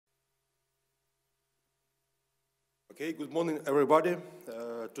Okay, good morning, everybody.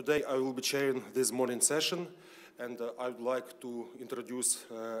 Today I will be chairing this morning session, and I would like to introduce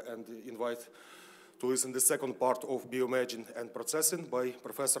and invite to listen the second part of bioimaging and processing by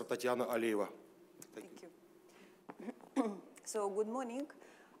Professor Tatiana Alieva. Thank you. So, good morning.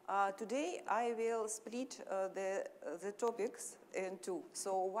 Today I will split the topics in two.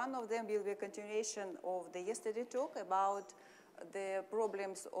 So, one of them will be a continuation of the yesterday talk about the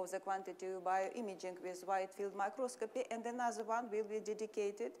problems of the quantitative bioimaging with wide field microscopy, and another one will be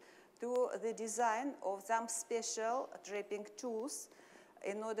dedicated to the design of some special trapping tools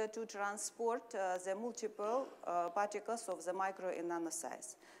in order to transport the multiple particles of the micro and nano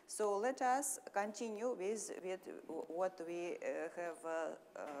size. So let us continue with what we have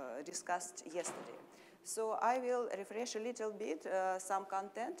discussed yesterday. So I will refresh a little bit some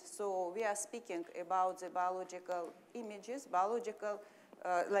content. So we are speaking about the biological images,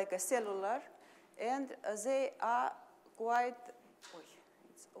 like a cellular, and they are quite,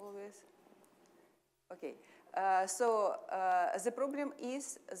 it's always, okay. The problem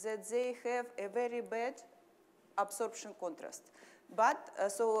is that they have a very bad absorption contrast. But,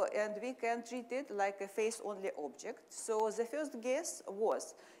 and we can treat it like a face-only object. So the first guess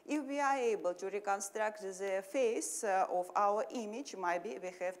was, if we are able to reconstruct the face of our image, maybe we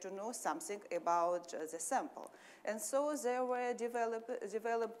have to know something about the sample. And so there were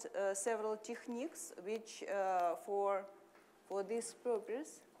developed several techniques which, for this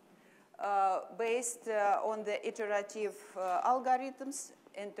purpose, based on the iterative algorithms,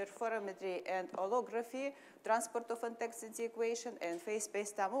 interferometry and holography, transport of intensity equation, and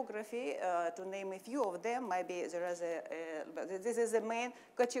phase-space tomography, to name a few of them. Maybe there is this is the main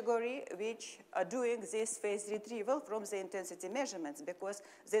category which are doing this phase retrieval from the intensity measurements, because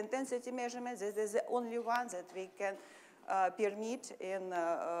the intensity measurements is the only one that we can permit in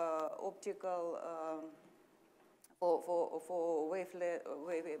optical for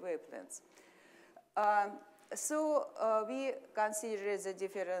wavelengths. So we consider the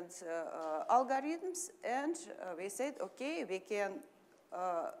different algorithms, and we said, okay, we can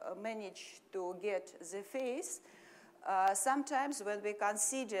manage to get the phase. Sometimes when we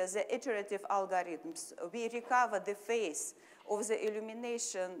consider the iterative algorithms, we recover the phase of the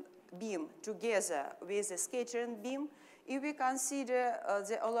illumination beam together with the scattering beam. If we consider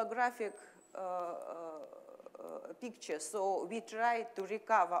the holographic picture, so we try to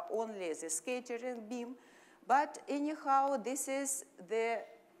recover only the scattering beam. But anyhow, this is the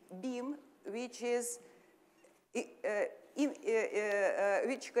beam which is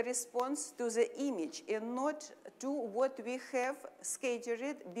which corresponds to the image and not to what we have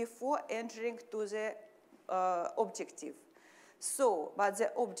scattered before entering to the objective. So, but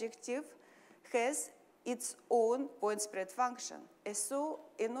the objective has its own point spread function. And so,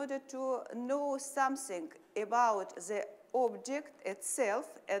 in order to know something about the object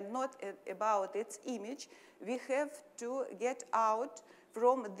itself and not about its image, we have to get out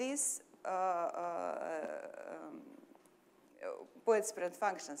from this point spread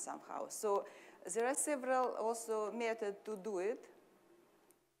function somehow. So there are several also methods to do it.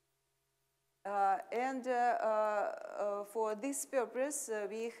 For this purpose,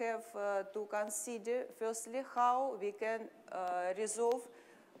 we have to consider firstly how we can resolve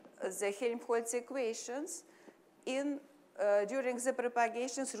the Helmholtz equations during the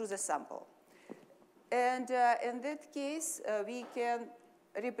propagation through the sample. And in that case, we can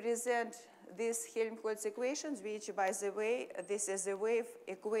represent these Helmholtz equations, which, by the way, this is a wave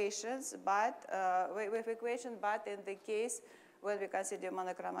equations, but wave equation, but in the case when we consider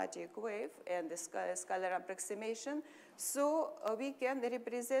monochromatic wave and the scalar approximation, so we can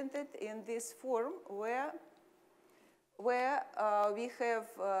represent it in this form where we have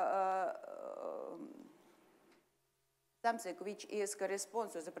something which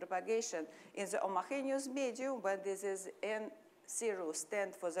corresponds to the propagation in the homogeneous medium, when this is N0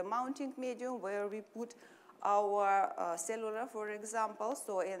 stand for the mounting medium, where we put our cellular, for example,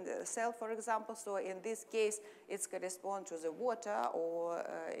 so in the cell, for example, so in this case, it corresponds to the water or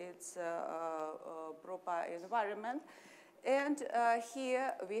its proper environment. And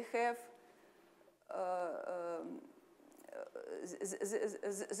here we have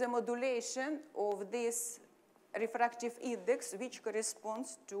the modulation of this refractive index, which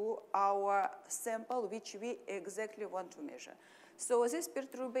corresponds to our sample, which we exactly want to measure. So this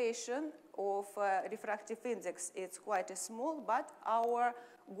perturbation of refractive index is quite small, but our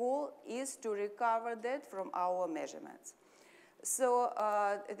goal is to recover that from our measurements. So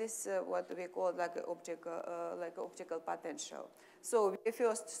this is what we call like optical potential. So we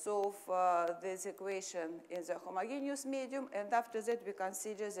first solve this equation in the homogeneous medium, and after that we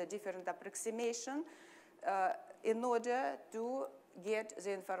consider the different approximation in order to get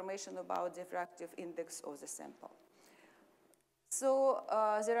the information about the refractive index of the sample. So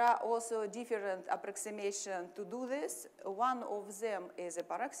there are also different approximations to do this. One of them is a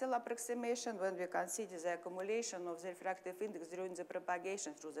paraxial approximation when we consider the accumulation of the refractive index during the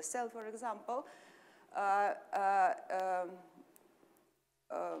propagation through the cell, for example.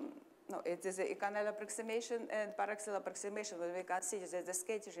 No, it is a canal approximation and paraxial approximation when we consider that the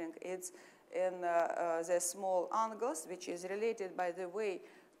scattering is in the small angles, which is related, by the way,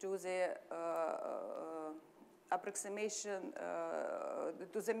 to the approximation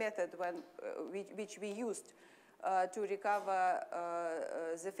to the method which we used to recover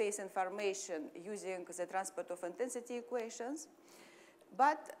the phase information using the transport of intensity equations.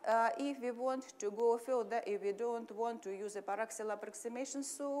 But if we want to go further, if we don't want to use a paraxial approximation,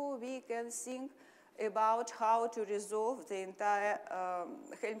 so we can think about how to resolve the entire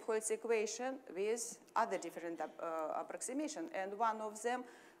Helmholtz equation with other different approximations. And one of them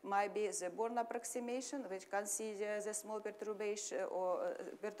might be the Born approximation, which considers the small perturbation or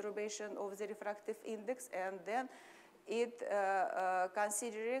perturbation of the refractive index, and then it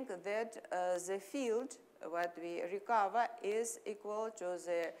considering that the field what we recover is equal to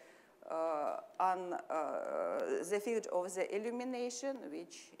the field of the illumination,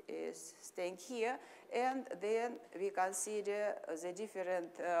 which is staying here, and then we consider the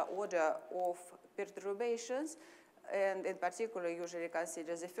different order of perturbations, and in particular usually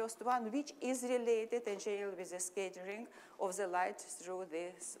consider the first one, which is related in general with the scattering of the light through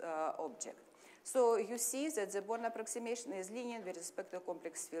this object. So you see that the Born approximation is linear with respect to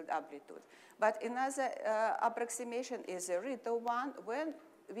complex field amplitude. But another approximation is a Ritter one when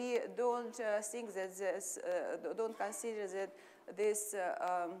we don't think that this, don't consider that this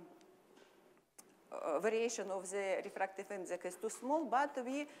variation of the refractive index is too small, but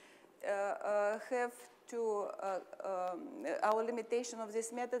we have to, our limitation of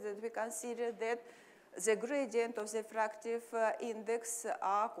this method that we consider that the gradient of the refractive index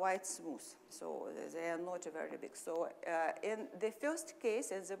are quite smooth, so they are not very big. So in the first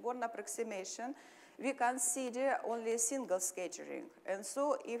case, in the Born approximation, we consider only a single scattering. And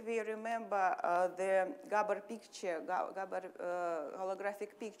so if we remember the Gaber picture, Gaber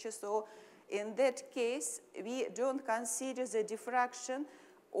holographic picture, so in that case, we don't consider the diffraction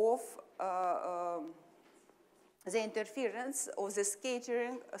of the interference of the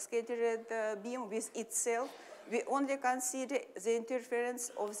scattered beam with itself. We only consider the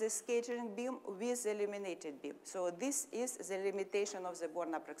interference of the scattering beam with the illuminated beam. So this is the limitation of the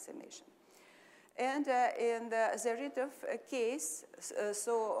Born approximation. And in the Ritter case,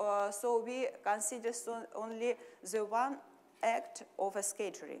 so we consider only the one act of a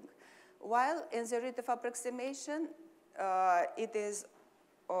scattering. While in the Ritter approximation, it is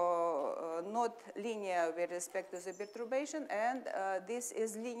not linear with respect to the perturbation, and this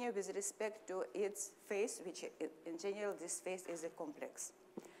is linear with respect to its phase, which in general this phase is a complex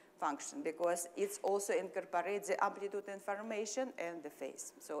function because it also incorporates the amplitude information and the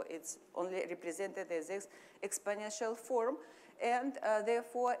phase. So it's only represented as exponential form, and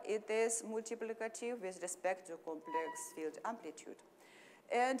therefore it is multiplicative with respect to complex field amplitude.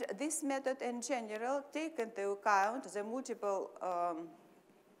 And this method in general takes into account the multiple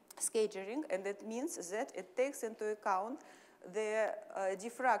scattering, and that means that it takes into account the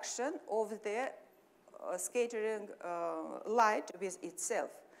diffraction of the scattering light with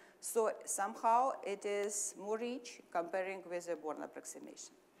itself. So somehow it is more rich comparing with the Born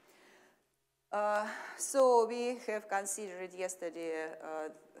approximation. So we have considered yesterday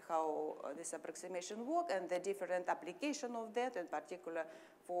how this approximation works and the different application of that, in particular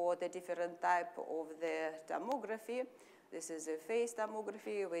for the different type of the tomography. This is a phase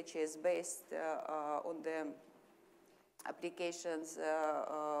tomography, which is based on the applications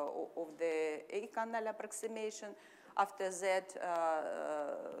of the A-canal approximation. After that,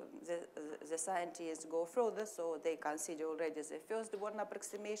 the scientists go further, so they consider already the first Born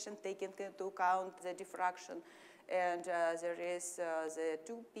approximation, taking into account the diffraction, and there is the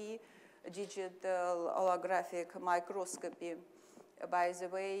 2P digital holographic microscopy. By the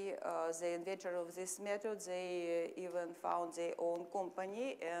way, the inventor of this method, they even found their own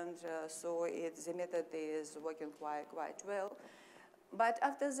company, and so the method is working quite well. But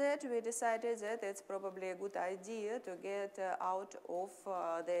after that, we decided that it's probably a good idea to get out of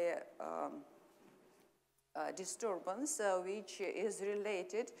the disturbance which is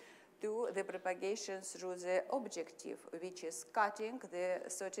related to the propagation through the objective, which is cutting the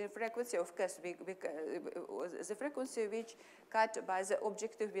certain frequency. Of course, the frequency which cut by the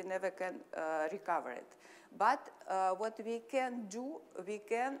objective, we never can recover it. But what we can do, we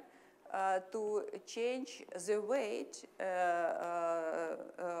can to change the weight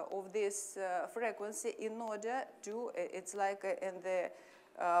of this frequency in order to, it's like in the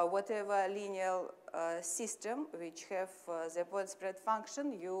whatever linear system which have the point spread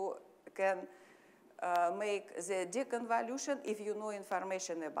function, you can make the deconvolution if you know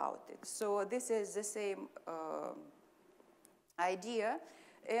information about it. So this is the same idea.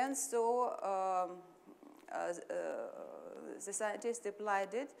 And so the scientists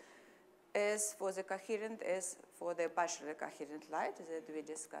applied it as for the coherent as for the partially coherent light that we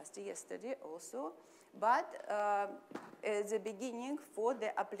discussed yesterday also. But at the beginning for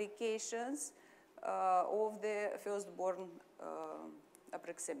the applications of the firstborn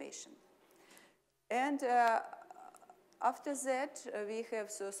approximation. And after that, we have,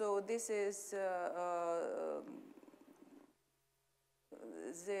 so this is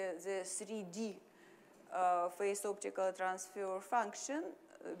the 3D phase optical transfer function,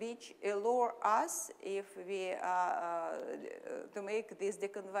 which allow us, if we to make this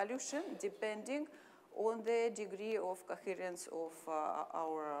deconvolution depending on the degree of coherence of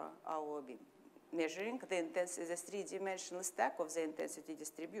our beam, measuring the intensity, the three-dimensional stack of the intensity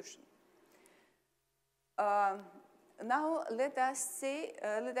distribution. Now let us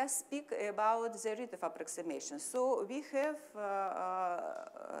speak about the rate of approximation. So we have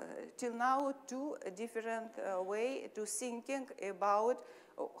till now two different ways to thinking about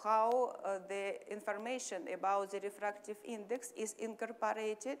how the information about the refractive index is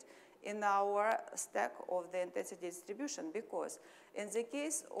incorporated in our stack of the intensity distribution. Because in the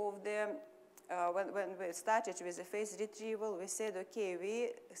case of the when we started with the phase retrieval, we said, okay,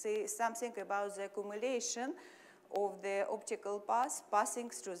 we say something about the accumulation of the optical path passing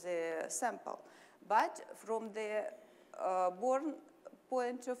through the sample. But from the Born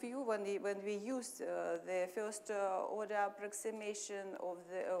point of view, when we used the first order approximation of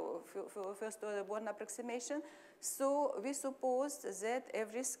the first order Born approximation, so we supposed that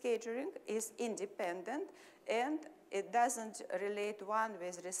every scattering is independent and it doesn't relate one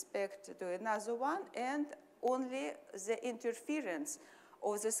with respect to another one, and only the interference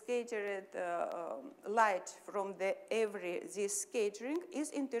of the scattered light from this scattering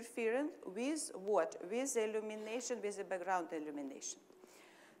is interferent with what? With the illumination, with the background illumination.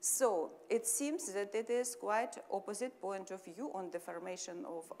 So it seems that it is quite opposite point of view on the formation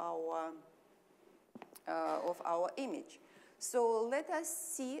of our image. So let us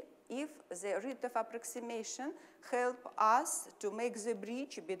see if the rate of approximation help us to make the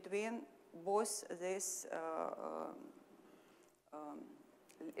bridge between both these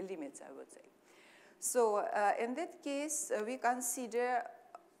limits, I would say. So in that case, we consider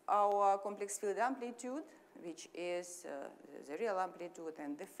our complex field amplitude, which is the real amplitude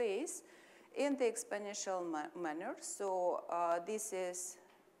and the phase, in the exponential manner. So this is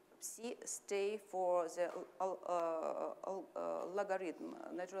C stay for the logarithm,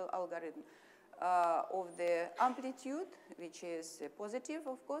 natural algorithm of the amplitude, which is positive,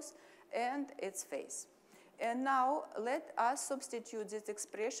 of course, and its phase. And now let us substitute this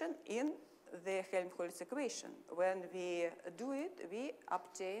expression in the Helmholtz equation. When we do it, we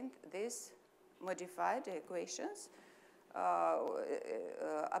obtained these modified equations.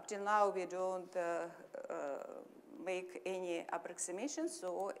 Up till now, we don't make any approximations,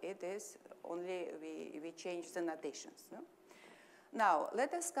 so it is only we change the notations. No? Now,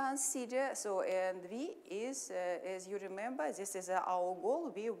 let us consider, so, and V is, as you remember, this is our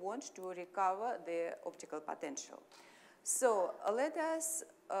goal. We want to recover the optical potential. So, let us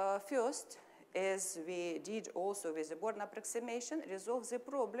first, as we did also with the Born approximation, resolve the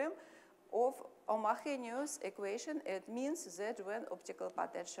problem of homogeneous equation. It means that when optical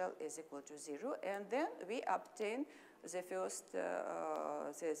potential is equal to 0, and then we obtain the first,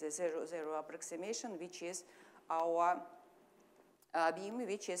 the zero approximation, which is our beam,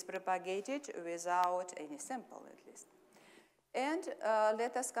 which is propagated without any sample, at least. And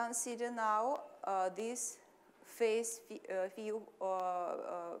let us consider now this phase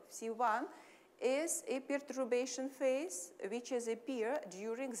C1 is a perturbation phase, which is appear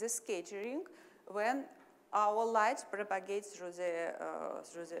during the scattering when our light propagates through the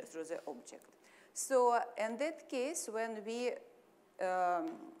object. So in that case, when we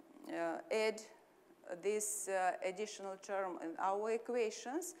add this additional term in our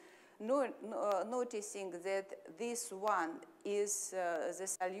equations, noticing that this one is the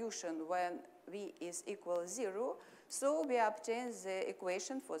solution when V is equal 0, so we obtain the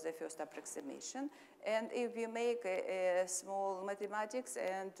equation for the first approximation. And if we make a small mathematics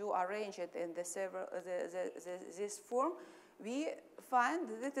and to arrange it in this form, we find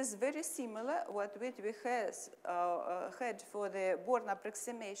that it is very similar what we had for the Born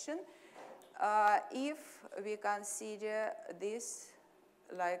approximation if we consider this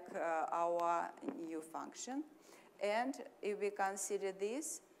like our new function, and if we consider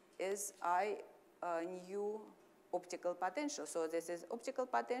this as new optical potential. So this is optical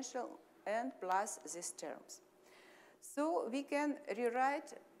potential and plus these terms. So we can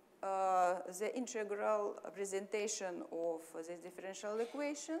rewrite the integral representation of these differential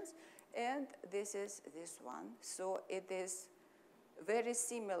equations, and this is this one. So it is very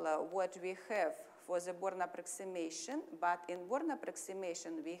similar what we have for the Born approximation, but in Born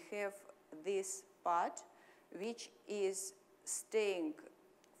approximation we have this part which is staying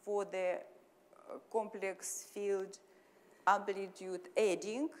for the complex field amplitude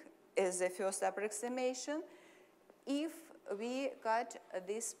adding as the first approximation. If we cut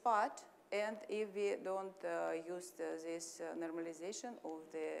this part and if we don't use this normalization of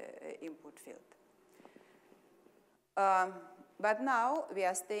the input field. But now we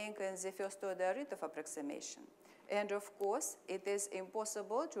are staying in the first order rate of approximation. And of course, it is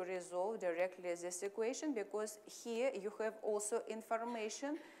impossible to resolve directly this equation because here you have also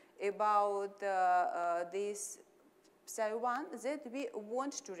information about this psi1 that we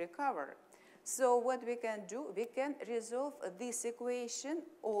want to recover. So what we can do, we can resolve this equation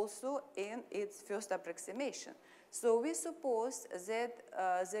also in its first approximation. So we suppose that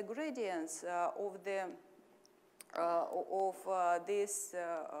the gradients of this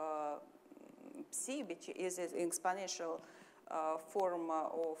psi, which is an exponential form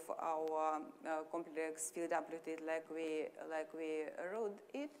of our complex field amplitude like we wrote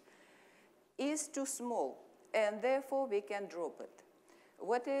it, is too small, and therefore we can drop it.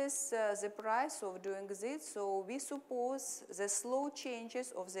 What is the price of doing this? So we suppose the slow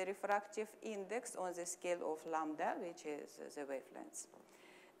changes of the refractive index on the scale of lambda, which is the wavelengths.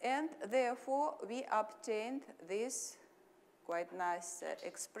 And therefore, we obtained this quite nice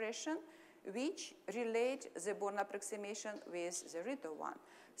expression, which relate the Born approximation with the Rito one.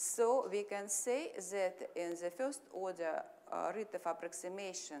 So we can say that in the first order rate of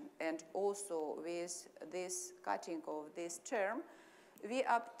approximation and also with this cutting of this term, we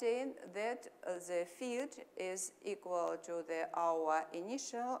obtain that the field is equal to our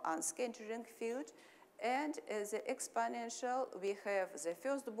initial unscattering field, and as the exponential, we have the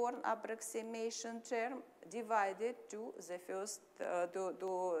first Born approximation term divided to the first to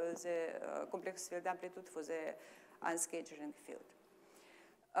the complex field amplitude for the unscattering field.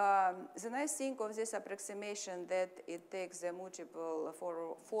 The nice thing of this approximation that it takes the multiple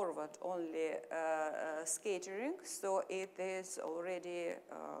forward only scattering, so it is already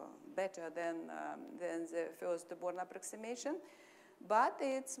better than the first Born approximation, but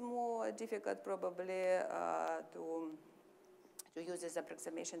it's more difficult probably to use this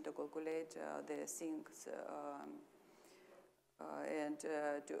approximation to calculate the things and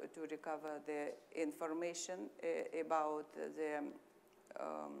to recover the information about the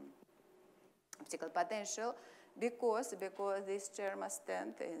optical potential because this term must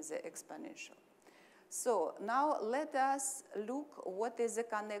stand in the exponential. So now let us look what is the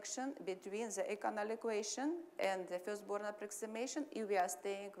connection between the ecanal equation and the first Born approximation if we are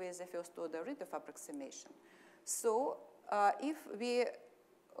staying with the first order rate of approximation. So if we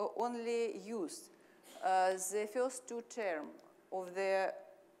only use the first two terms of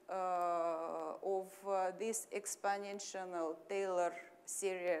this exponential Taylor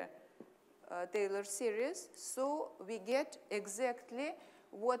series, so we get exactly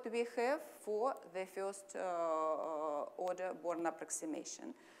what we have for the first order Born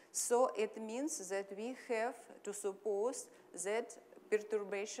approximation. So it means that we have to suppose that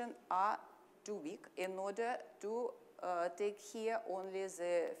perturbations are too weak in order to take here only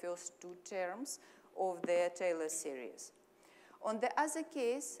the first two terms of the Taylor series. On the other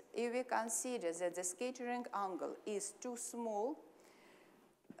case, if we consider that the scattering angle is too small,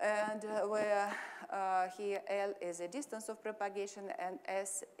 and where here L is a distance of propagation and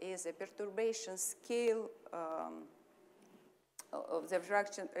S is a perturbation scale of the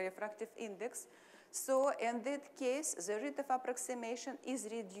refractive index, so in that case, the rate of approximation is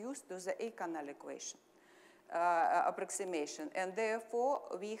reduced to the ecanal equation approximation, and therefore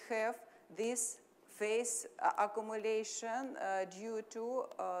we have this phase accumulation due to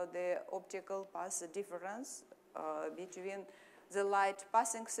the optical path difference between the light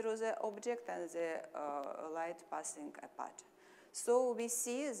passing through the object and the light passing apart. So we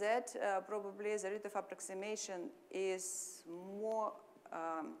see that probably the rate of approximation is more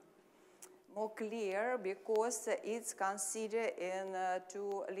clear because it's considered in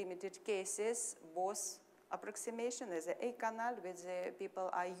two limited cases, both approximation as a canal which the people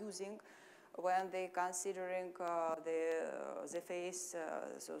are using when they considering the phase.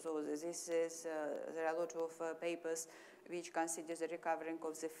 This is there are a lot of papers which consider the recovering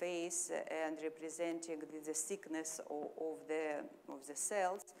of the phase and representing the thickness of the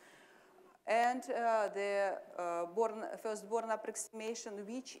cells. And the first-born approximation,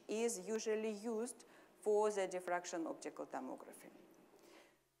 which is usually used for the diffraction optical tomography.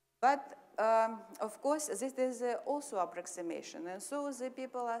 But of course, this is also approximation, and so the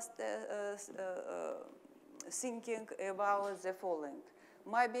people are thinking about the following.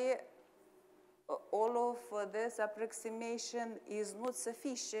 Maybe all of this approximation is not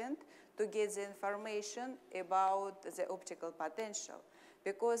sufficient to get the information about the optical potential,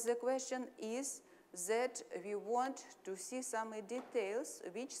 because the question is that we want to see some details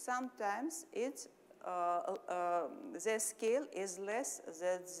which sometimes it's the scale is less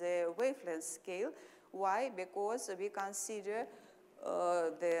than the wavelength scale. Why? Because we consider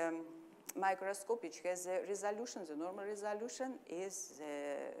the microscope which has the resolution. The normal resolution is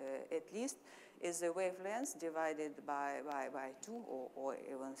at least is the wavelength divided by 2 or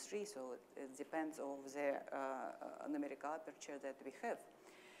even 3. So it depends on the numerical aperture that we have.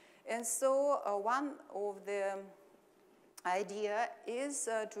 And so one of the idea is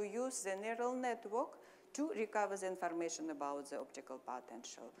to use the neural network to recover the information about the optical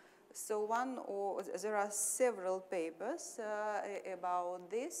potential. So there are several papers about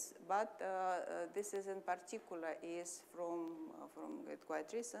this, but this is in particular is from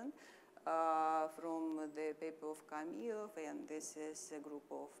quite recent, from the paper of Camille, and this is a group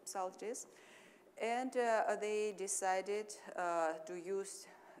of psychologists. And they decided to use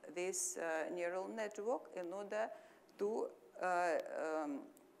this neural network in order to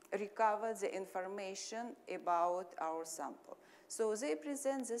recover the information about our sample. So they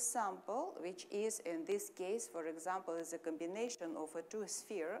present the sample, which is in this case, for example, is a combination of a two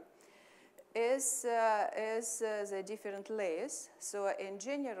sphere, as the different layers. So in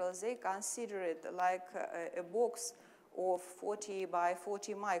general, they consider it like a box of 40 by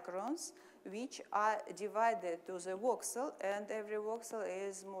 40 microns, which are divided to the voxel, and every voxel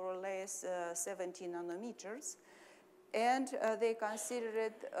is more or less 70 nanometers. And they consider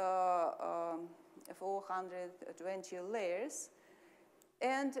it 420 layers.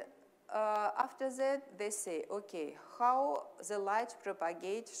 And after that, they say, okay, how the light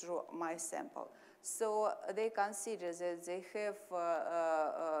propagates through my sample. So they consider that they have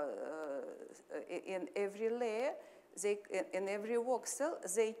in every layer, in every voxel,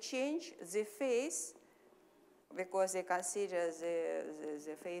 they change the phase, because they consider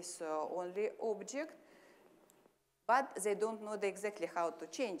the phase only object, but they don't know exactly how to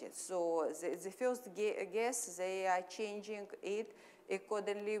change it. So the first guess, they are changing it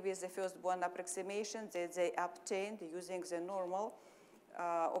accordingly with the first-born approximation that they obtained using the normal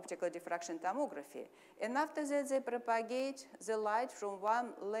optical diffraction tomography. And after that, they propagate the light from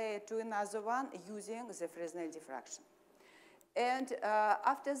one layer to another one using the Fresnel diffraction. And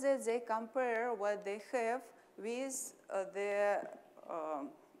after that, they compare what they have with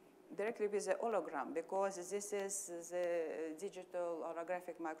directly with the hologram, because this is the digital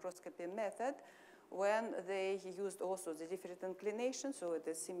holographic microscopy method, when they used also the different inclinations, so it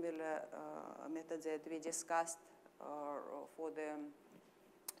is similar method that we discussed for the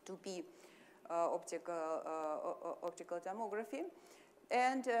 2P optical tomography.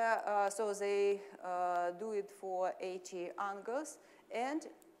 And so they do it for 80 angles, and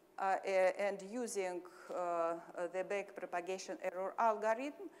using the back propagation error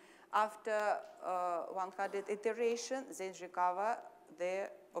algorithm, after 100 iterations, they recover the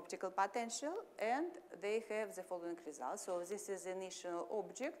optical potential, and they have the following results. So this is the initial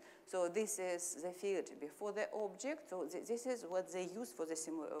object. So this is the field before the object. So this is what they use for the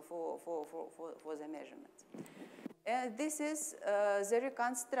measurements. And this is the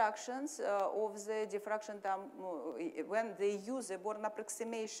reconstructions of the diffraction when they use the Born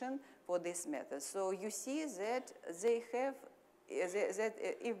approximation for this method. So you see that they have that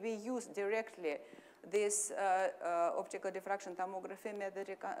if we use directly this optical diffraction tomography method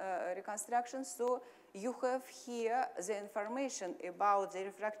reconstruction, so you have here the information about the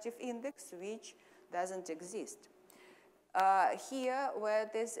refractive index, which doesn't exist. Here, where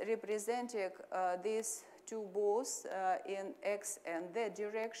it is representing these two balls in X and Z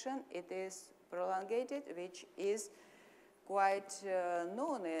direction, it is prolongated, which is quite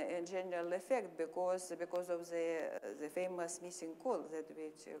known in general effect because of the famous missing call that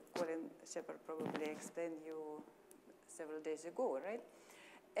which Colin Shepard probably explained you several days ago, right?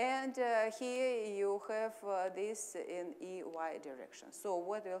 And here you have this in EY direction. So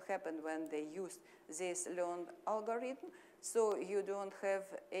what will happen when they use this learned algorithm? So you don't have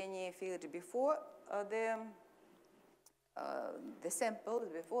any field before the sample,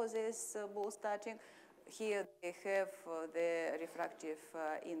 before this ball starting. Here they have the refractive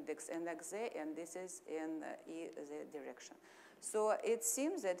index NXZ, and this is in EZ direction. So it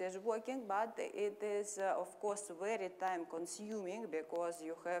seems that it's working, but it is, of course, very time-consuming because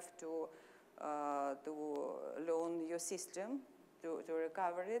you have to learn your system to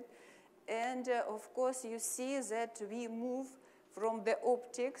recover it. And, of course, you see that we move from the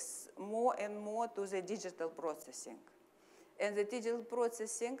optics more and more to the digital processing. And the digital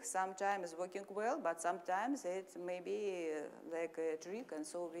processing sometimes is working well, but sometimes it may be like a trick, and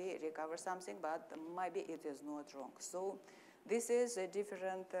so we recover something, but maybe it is not wrong. So this is a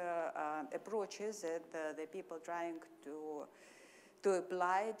different approaches that the people trying to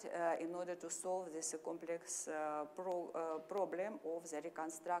apply it in order to solve this complex problem of the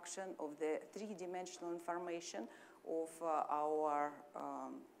reconstruction of the three-dimensional information of our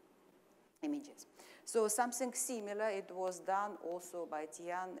images. So something similar, it was done also by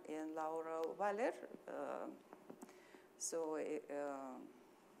Tian and Laura Waller.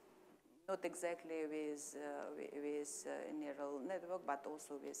 Not exactly with neural network, but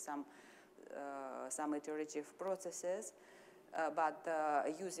also with some iterative processes, but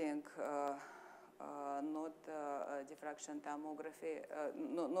using not diffraction tomography,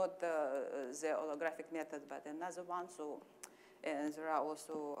 not the holographic method, but another one. So, and there are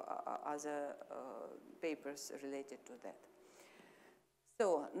also other papers related to that.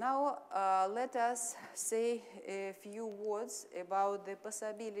 So now let us say a few words about the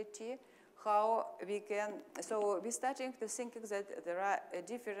possibility how we can, so we're starting to think that there are a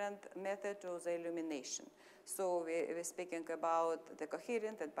different method of the illumination. So we're speaking about the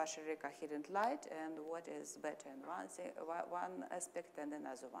coherent and partially coherent light and what is better in one aspect and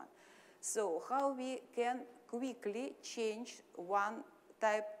another one. So how we can quickly change one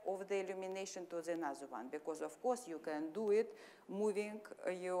type of the illumination to the another one, because of course you can do it moving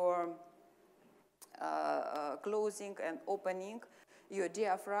your closing and opening your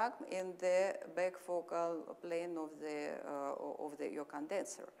diaphragm in the back focal plane of your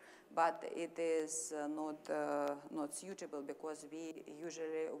condenser. But it is not suitable because we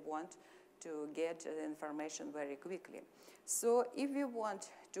usually want to get the information very quickly. So if we want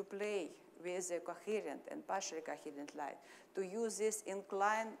to play with a coherent and partially coherent light, to use this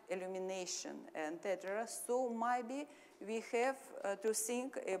inclined illumination and tetra, so maybe we have to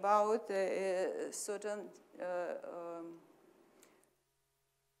think about a certain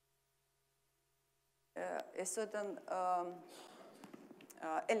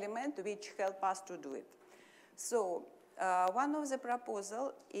element which help us to do it. So one of the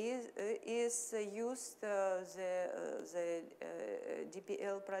proposal is use the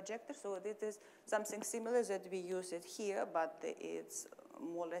DPL projector. So this is something similar that we use it here, but it's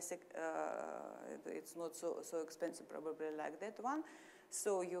more or less, it's not so expensive probably like that one.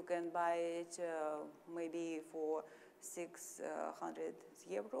 So you can buy it maybe for 600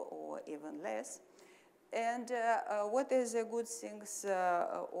 euro or even less. And what is the good things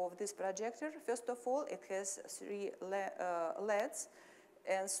of this projector? First of all, it has 3 LEDs,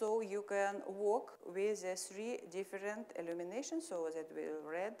 and so you can work with the 3 different illuminations, so that will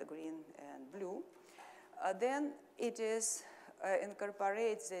red, green, and blue. Then it is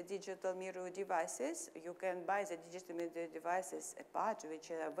incorporates the digital mirror devices. You can buy the digital mirror devices apart,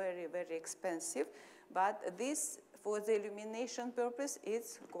 which are very, very expensive, but this, for the illumination purpose,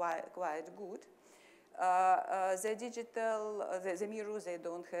 it's quite good. The digital, the mirrors, they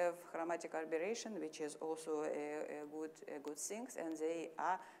don't have chromatic aberration, which is also a good thing, and they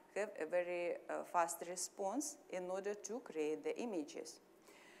have a very fast response in order to create the images.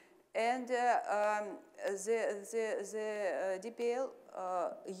 And the DPL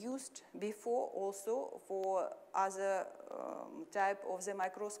used before also for other type of the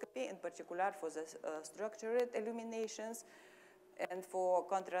microscopy, in particular for the structured illuminations and for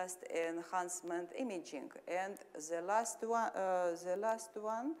contrast enhancement imaging. And the last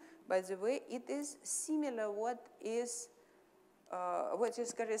one, by the way, it is similar what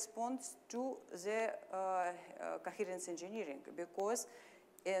corresponds to the coherence engineering, because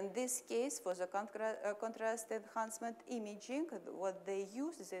in this case, for the contrast enhancement imaging, what they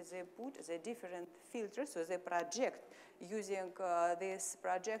use is they put the different filters, so they project using this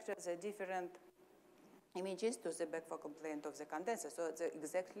projector the different images to the back focal plane of the condenser. So that's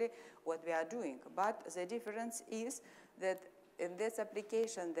exactly what we are doing. But the difference is that in this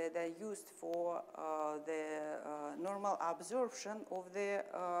application that are used for the normal absorption of the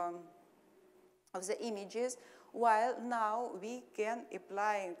images, while now we can,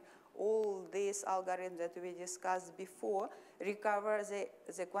 applying all these algorithms that we discussed before, recover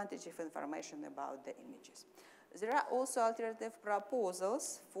the quantitative information about the images. There are also alternative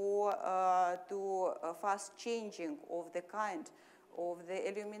proposals for fast changing of the kind of the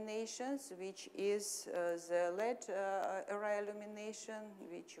illuminations, which is the LED array illumination,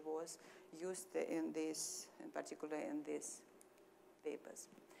 which was used in this, in particular in these papers.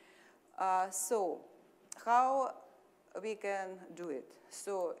 So how we can do it?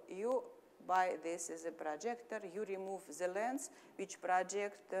 So you buy this as a projector, you remove the lens, which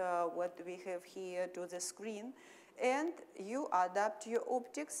project what we have here to the screen, and you adapt your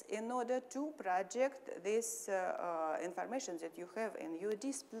optics in order to project this information that you have in your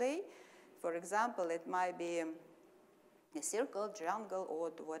display. For example, it might be a circle, triangle,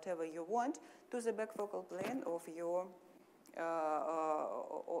 or whatever you want, to the back focal plane of your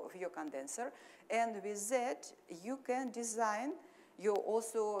condenser. And with that, you can design your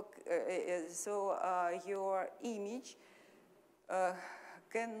also, your image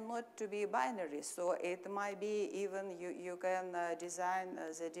cannot to be binary. So it might be even you can design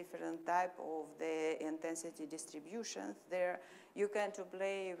the different type of the intensity distributions there. You can to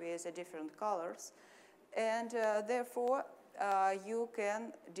play with the different colors. And therefore, you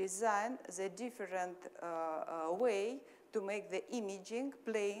can design the different way to make the imaging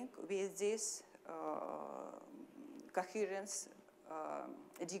playing with this coherence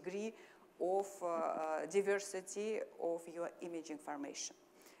degree of diversity of your imaging formation,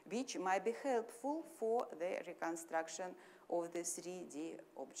 which might be helpful for the reconstruction of the 3D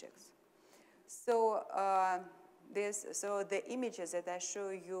objects. So, so the images that I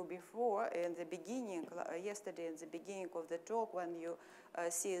showed you before in the beginning, yesterday in the beginning of the talk, when you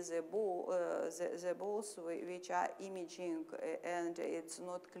see the balls which are imaging, and it's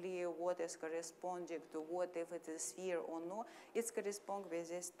not clear what is corresponding to what, if it is sphere or no, it's corresponding with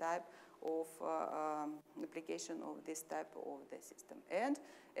this type of application of this type of the system. And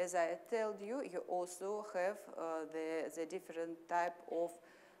as I told you, you also have the different type of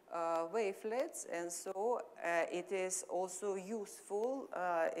wavelets, and so it is also useful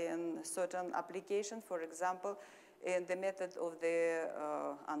in certain applications, for example, in the method of the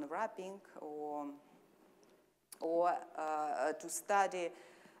unwrapping, or to study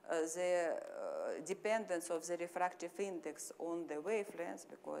the dependence of the refractive index on the wavelengths,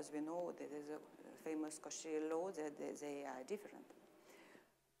 because we know that there is a famous Cauchy law that they are different,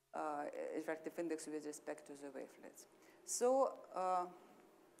 refractive index with respect to the wavelengths. So,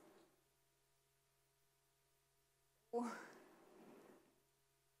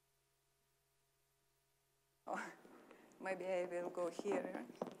 maybe I will go here.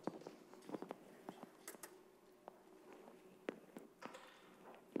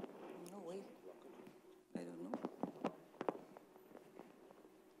 No way. I don't know.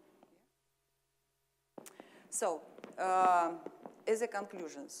 So, as a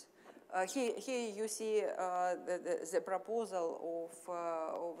conclusions, here you see the proposal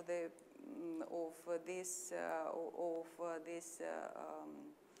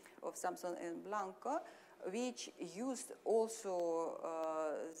of Samson and Blanco, which used also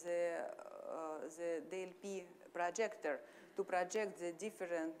the DLP projector to project the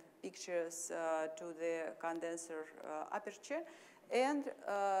different pictures to the condenser aperture, and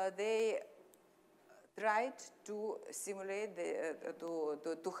they tried to simulate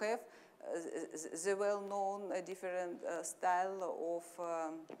to have the well-known different style of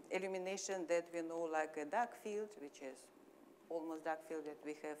illumination that we know, like a dark field, which is almost dark field that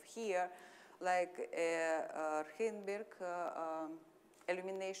we have here, like a Heinberg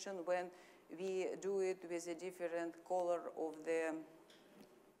illumination, when we do it with a different color of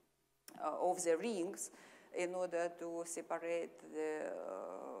the rings in order to separate the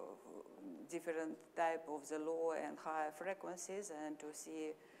different type of the low and high frequencies, and to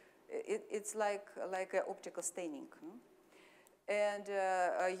see it's like an optical staining. And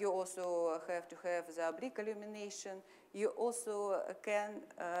you also have to have the oblique illumination. You also can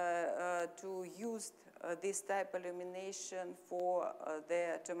to use this type of illumination for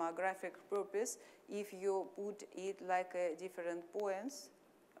the tomographic purpose if you put it like different points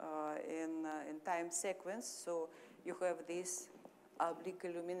in time sequence. So you have this oblique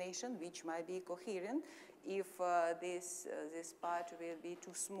illumination, which might be coherent if this part will be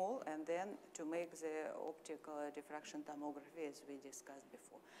too small, and then to make the optical diffraction tomography, as we discussed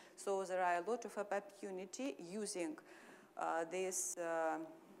before. So there are a lot of opportunity using this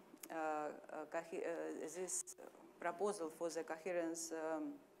proposal for the coherence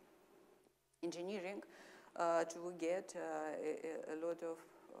engineering to get a lot of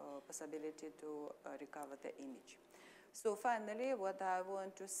possibility to recover the image. So finally, what I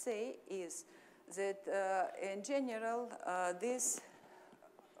want to say is that in general, this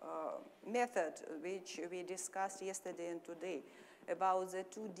method which we discussed yesterday and today about the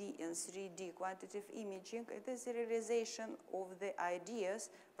 2D and 3D quantitative imaging, it is a realization of the ideas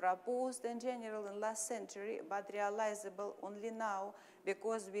proposed in general in last century, but realizable only now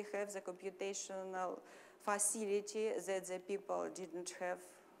because we have the computational facility that the people didn't have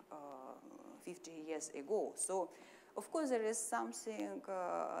 50 years ago. So, of course, there is something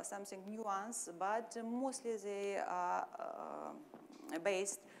nuanced, but mostly they are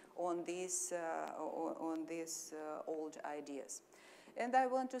based on these old ideas. And I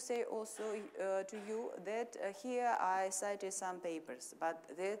want to say also to you that here I cited some papers, but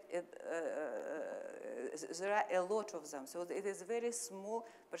there are a lot of them. So it is a very small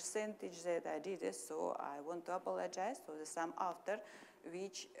percentage that I did it, so I want to apologize for the some after,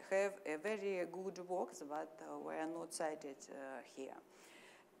 which have a very good works, but were not cited here.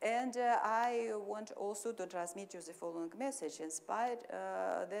 And I want also to transmit you the following message. In spite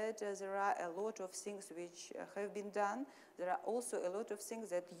that there are a lot of things which have been done, there are also a lot of things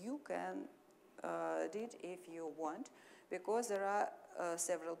that you can did if you want, because there are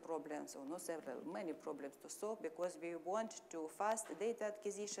several problems, or not several, many problems to solve, because we want to fast data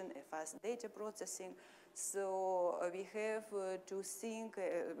acquisition, a fast data processing. So we have to think,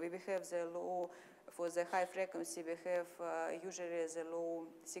 we have the low, for the high frequency, we have usually the low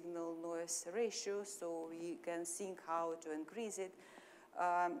signal noise ratio, so we can think how to increase it.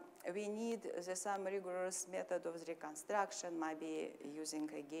 We need some rigorous method of reconstruction, maybe using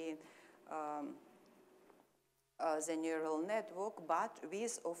again the neural network, but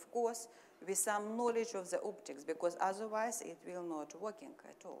with, of course, with some knowledge of the optics, because otherwise it will not working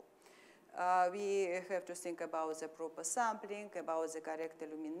at all. We have to think about the proper sampling, about the correct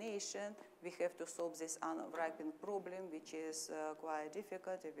illumination. We have to solve this unwrapping problem, which is quite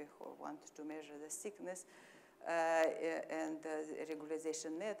difficult if we want to measure the thickness and the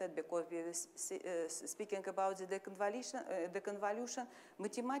regularization method, because we were speaking about the deconvolution.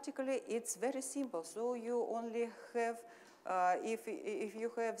 Mathematically, it's very simple. So you only have, if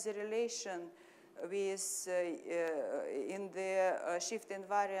you have the relation with in the shift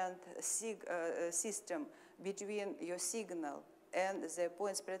invariant system between your signal and the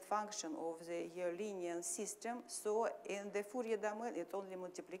point spread function of your linear system. So in the Fourier domain, it's only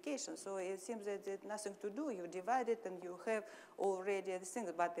multiplication. So it seems that there's nothing to do. You divide it and you have already the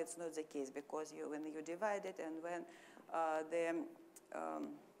things, but it's not the case, because when you divide it and when the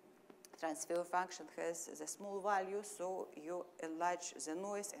transfer function has the small value, so you enlarge the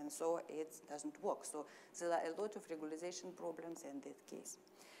noise, and so it doesn't work. So there are a lot of regularization problems in that case.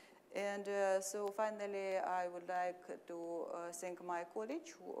 And so finally, I would like to thank my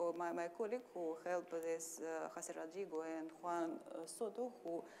colleague, my colleague who helped with Jose Rodrigo and Juan Soto,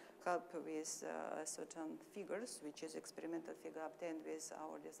 who helped with certain figures, which is experimental figure obtained with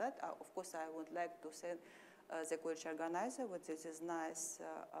our design. Of course, I would like to thank the college organizer with this nice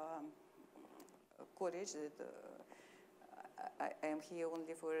college that I am here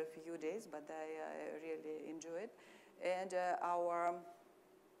only for a few days, but I really enjoy it. And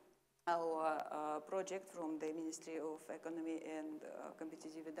our project from the Ministry of Economy and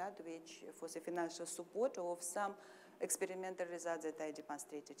Competitividad, which for the financial support of some experimental results that I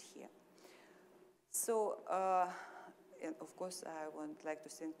demonstrated here. So, and of course, I would like to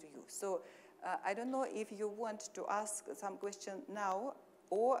thank to you. So, I don't know if you want to ask some question now,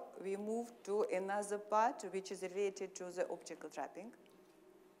 or we move to another part, which is related to the optical trapping.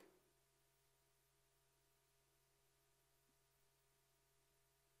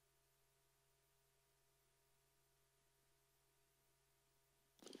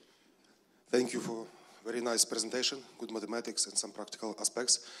 Thank you for very nice presentation, good mathematics and some practical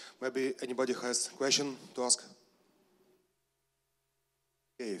aspects. Maybe anybody has a question to ask?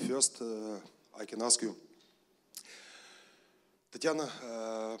 Okay, first I can ask you, Tatiana,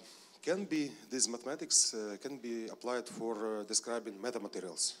 can these mathematics can be applied for describing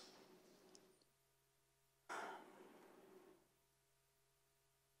metamaterials?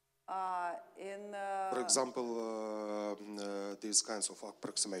 For example, these kinds of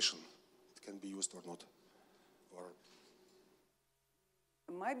approximation, it can be used or not? Or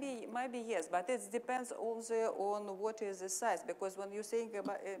Maybe yes, but it depends also on what is the size, because when you're saying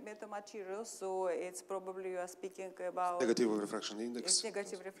about metamaterials, so it's probably you are speaking about negative refraction index. It's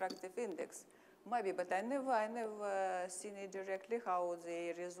negative refractive index. Maybe, but I never seen it directly how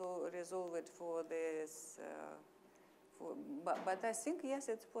they resolve it for this but I think, yes,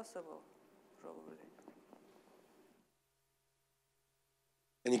 it's possible, probably.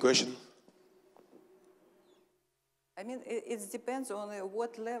 Any question? I mean, it depends on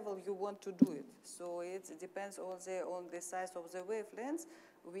what level you want to do it. So it depends on the size of the wavelengths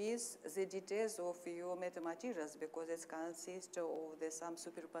with the details of your metamaterials, because it consists of some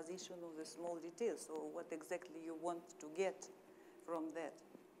superposition of the small details. So what exactly you want to get from that.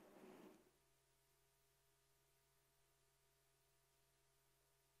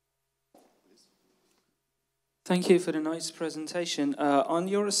 Thank you for the nice presentation. On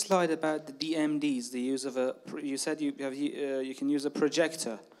your slide about the DMDs, the use of you said you can use a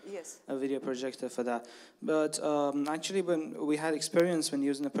projector. Yes. A video projector for that. But actually, when we had experience when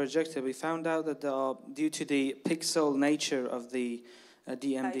using a projector, we found out that due to the pixel nature of the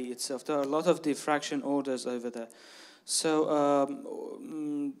DMD itself, there are a lot of diffraction orders over there. So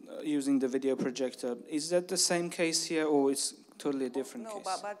using the video projector, is that the same case here, or it's totally a different case? No,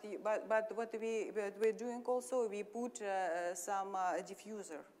 but what we're doing also, we put some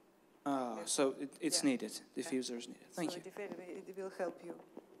diffuser. So it's needed. Diffuser is needed. Thank you. It will help you.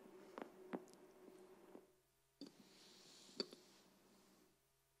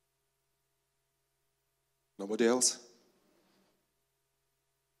 Nobody else?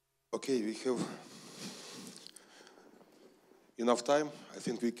 Okay, we have enough time. I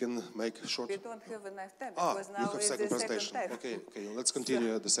think we can make short. We don't have enough time because now you have it's second the presentation. second time. Okay, let's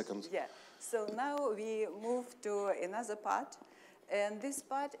continue the second. Yeah. So now we move to another part, and this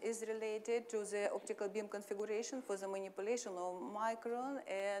part is related to the optical beam configuration for the manipulation of micron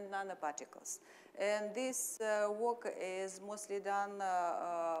and nanoparticles. And this work is mostly done,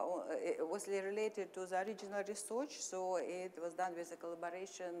 mostly related to the original research. So it was done with the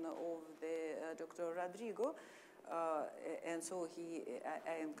collaboration of the Dr. Rodrigo. And so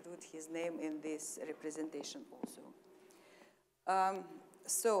I include his name in this representation also.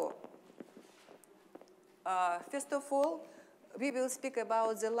 First of all, we will speak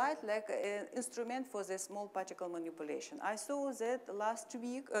about the light like an instrument for the small particle manipulation. I saw that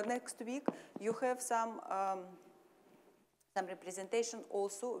next week, you have some representation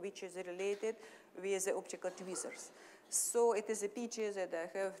also, which is related with the optical tweezers. So it is a pity that I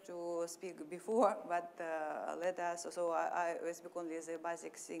have to speak before, but I will speak only the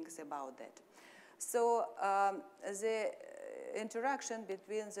basic things about that. So the interaction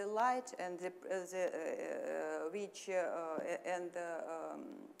between the light and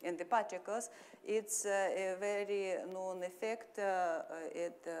the particles, it's a very known effect.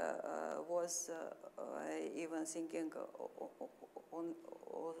 It was even thinking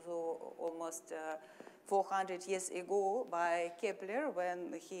also almost 400 years ago by Kepler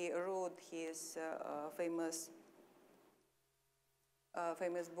when he wrote his famous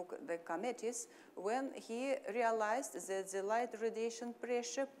book, The Cometes, when he realized that the light radiation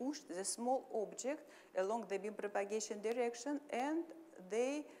pressure pushed the small object along the beam propagation direction, and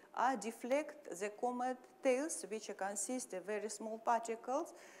they deflect the comet tails, which consist of very small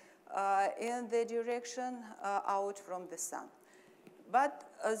particles, in the direction out from the sun. But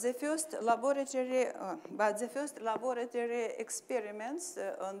the first laboratory experiments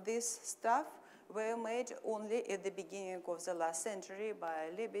on this stuff were made only at the beginning of the last century by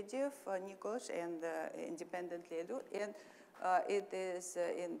Lebedev, Nichols, and independently, and it is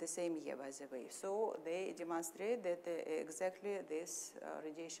in the same year, by the way. So they demonstrate that exactly this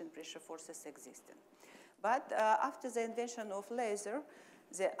radiation pressure forces existed. But after the invention of laser,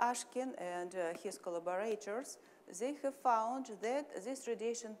 the Ashkin and his collaborators, they have found that this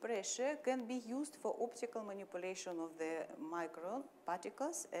radiation pressure can be used for optical manipulation of the micron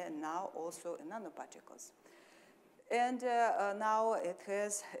particles and now also nanoparticles. And now it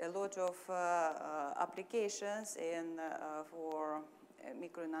has a lot of applications for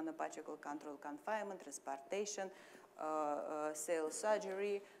micro and nanoparticle control confinement, transportation, cell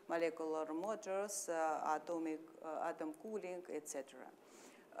surgery, molecular motors, atom cooling, etc.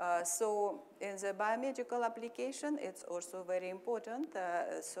 So in the biomedical application, it's also very important.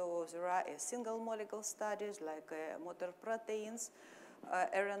 So there are single molecule studies like motor proteins,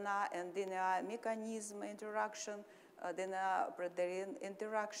 RNA and DNA mechanism interaction, DNA-protein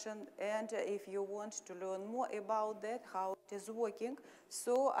interaction. And if you want to learn more about that, how it is working,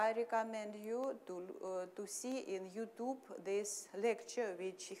 so I recommend you to see in YouTube this lecture,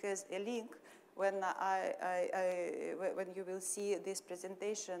 which has a link when you will see this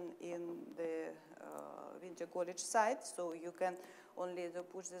presentation in the Winter College site. So you can only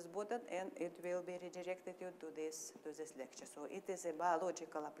push this button and it will be redirected you to this lecture. So it is a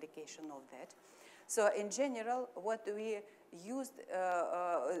biological application of that. So in general, what we used,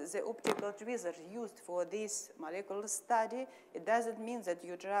 the optical tweezers used for this molecular study, it doesn't mean that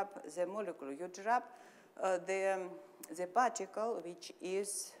you drop the molecule. You drop the particle, which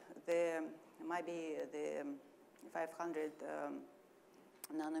is maybe the 500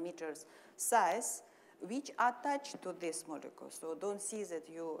 nanometers size, which are attached to this molecule. So don't see that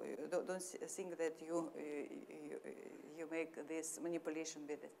don't think that you make this manipulation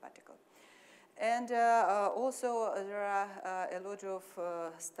with this particle. And also there are a lot of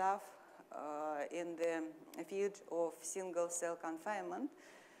stuff in the field of single cell confinement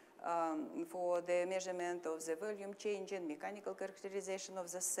for the measurement of the volume changing, mechanical characterization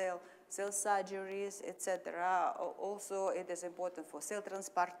of the cell, cell surgeries, etc. Also, it is important for cell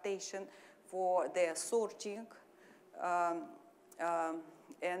transportation, for their sorting,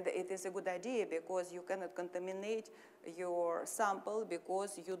 and it is a good idea because you cannot contaminate your sample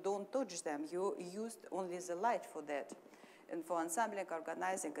because you don't touch them. You used only the light for that, and for ensembling,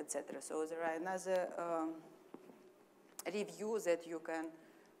 organizing, etc. So there are another review that you can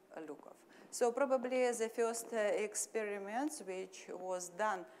look of. So probably the first experiments which was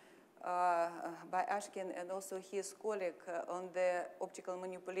done by Ashkin and also his colleague on the optical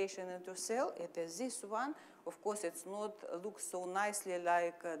manipulation into cell, it is this one. Of course, it's not looks so nicely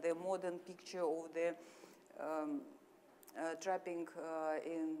like the modern picture of the trapping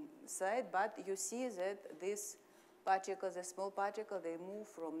inside, but you see that this particle, the small particle, they move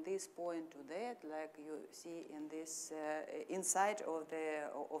from this point to that, like you see in this inside of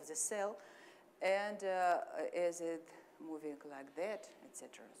the cell, and as it moving like that,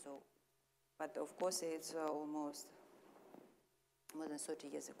 etc. So, but of course, it's almost more than 30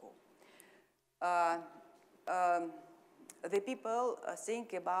 years ago. The people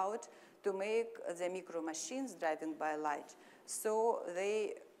think about to make the micro machines driving by light. So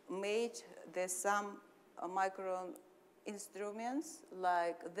they made some micron instruments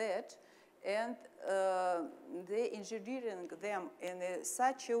like that, and they engineering them in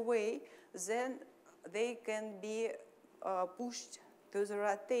such a way then they can be pushed to the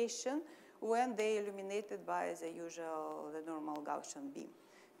rotation when they illuminated by the normal Gaussian beam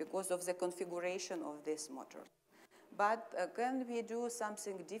because of the configuration of this motor. But can we do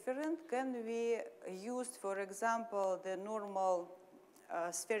something different? Can we use, for example, the normal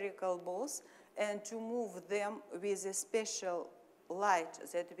spherical balls and to move them with a special light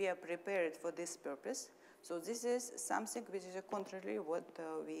that we are prepared for this purpose? So this is something which is contrary to what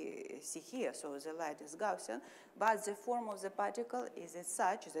we see here. So the light is Gaussian, but the form of the particle is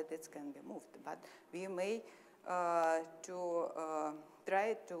such that it can be moved. But we may try to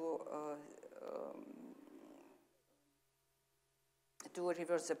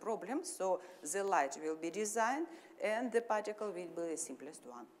reverse the problem. So the light will be designed and the particle will be the simplest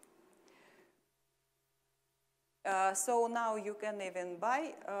one. So now you can even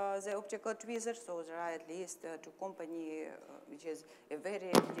buy the optical tweezers. So there are at least two companies which is a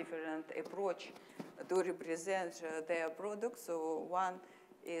very different approach to represent their products. So one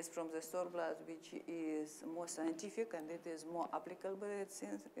is from the Sorblas, which is more scientific and it is more applicable. It's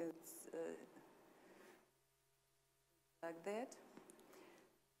like that.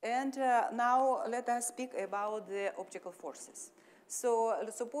 And now let us speak about the optical forces. So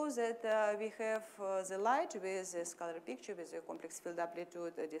suppose that we have the light with this color picture with a complex field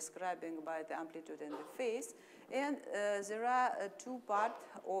amplitude describing by the amplitude and the phase. And there are two parts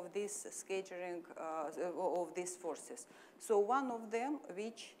of this scattering of these forces. So one of them,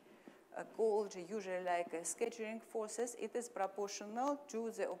 which called usually like scattering forces, it is proportional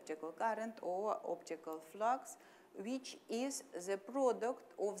to the optical current or optical flux, which is the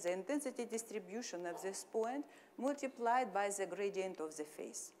product of the intensity distribution of this point multiplied by the gradient of the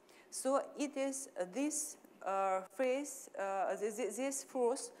phase. So it is this phase, this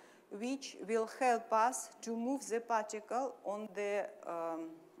force, which will help us to move the particle on the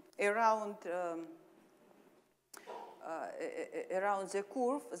around the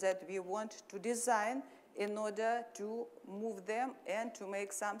curve that we want to design in order to move them and to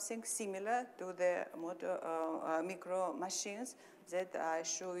make something similar to the micro machines that I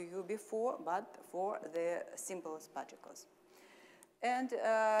showed you before, but for the simplest particles. And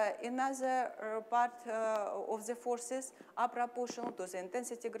another part of the forces are proportional to the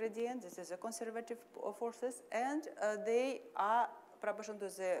intensity gradient. This is the conservative forces, and they are proportional to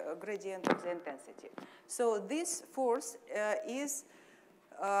the gradient of the intensity. So this force is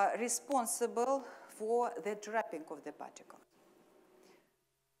responsible for the trapping of the particle.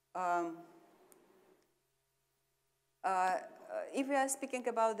 If we are speaking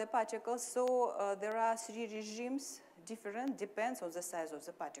about the particles, so there are three regimes different depends on the size of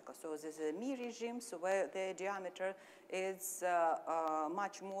the particle. So there's a Mie regimes where the diameter is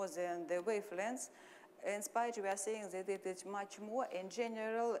much more than the wavelengths. In spite, we are saying that it is much more. In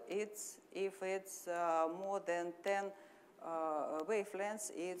general, if it's more than 10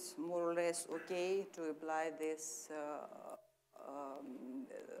 wavelengths, it's more or less okay to apply this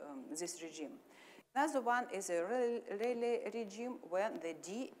this regime. Another one is a Rayleigh regime when the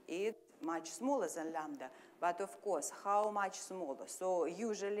d is much smaller than lambda. But of course, how much smaller? So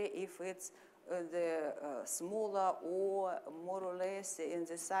usually, if it's the smaller or more or less in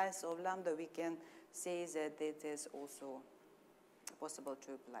the size of lambda, we can say that it is also possible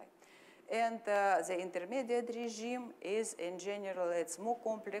to apply. And the intermediate regime is, in general, it's more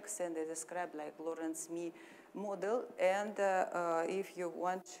complex and is described like Lorentz-Mie model. And if you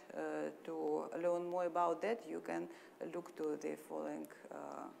want to learn more about that, you can look to the following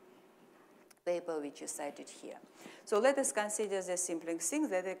paper which is cited here. So let us consider the simple things.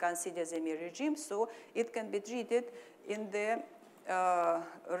 Let us consider the Mie regime. So it can be treated in the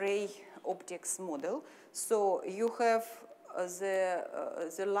ray optics model. So you have the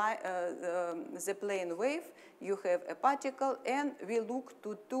plane wave, you have a particle, and we look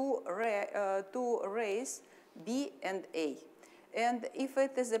to two rays, B and A. And if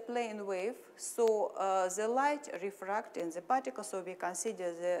it is a plane wave, so the light refracts in the particle, so we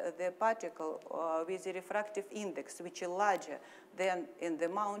consider the particle with a refractive index, which is larger than in the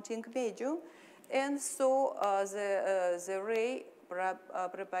mounting medium. And so the ray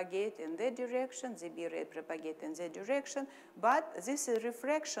propagate in that direction, the B ray propagate in that direction, but this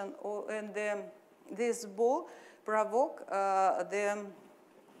refraction and this ball provoke the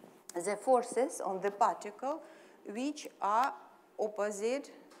forces on the particle which are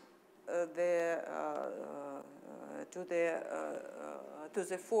opposite to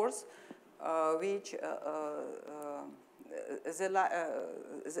the force which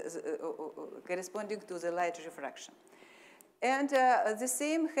corresponding to the light refraction. And the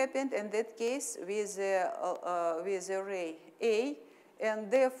same happened in that case with the ray A,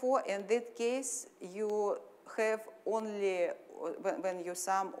 and therefore in that case you have only, when you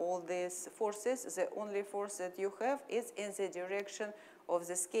sum all these forces, the only force that you have is in the direction of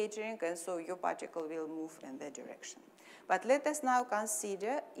the scattering, and so your particle will move in that direction. But let us now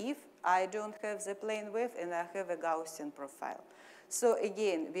consider if I don't have the plane wave and I have a Gaussian profile. So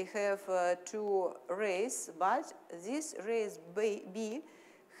again, we have two rays, but this rays B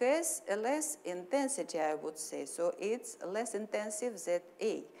has a less intensity, I would say. So it's less intensive than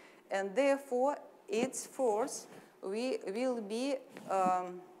A. And therefore, its force will be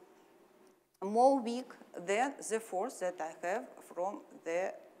more weak than the force that I have from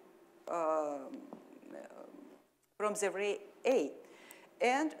the ray A.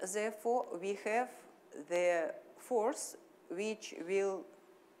 And therefore, we have the force which will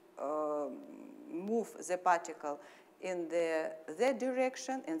move the particle in that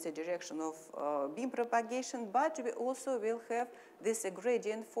direction, in the direction of beam propagation, but we also will have these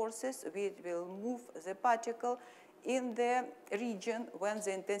gradient forces which will move the particle in the region when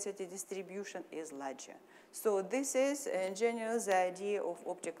the intensity distribution is larger. So this is, in general, the idea of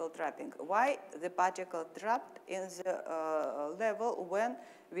optical trapping. Why the particle trapped in the level when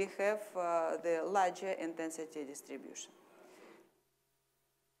we have the larger intensity distribution.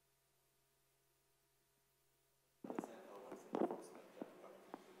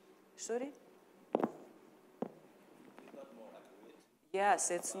 Sorry?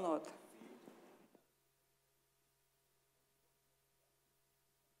 Yes, it's not.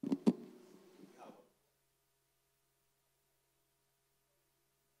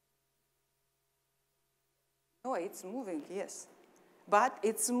 No, it's moving, yes. But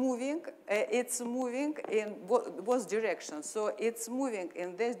it's moving in both directions. So it's moving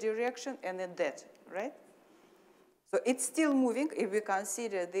in this direction and in that, right? So it's still moving if we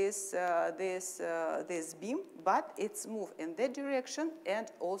consider this beam, but it's moved in that direction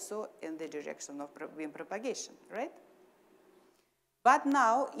and also in the direction of beam propagation, right? But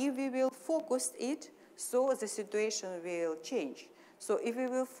now, if we will focus it, so the situation will change. So if we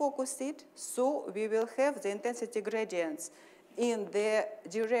will focus it, so we will have the intensity gradients in the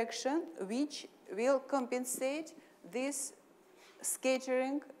direction which will compensate this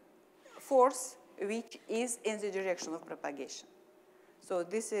scattering force which is in the direction of propagation. So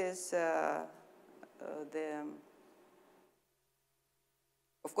this is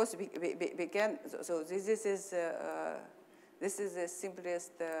of course we can, so this is the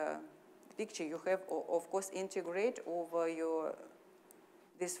simplest picture. You have, of course, integrate over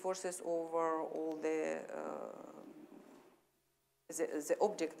these forces over all the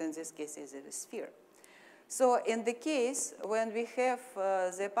object, in this case is a sphere. So in the case when we have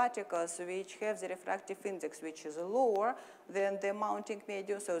the particles which have the refractive index which is lower than the mounting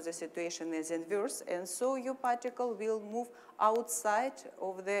medium, so the situation is inverse, and so your particle will move outside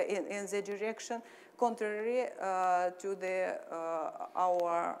of in the direction contrary to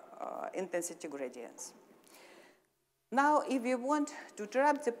our intensity gradients. Now, if we want to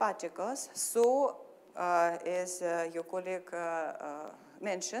trap the particles, so as your colleague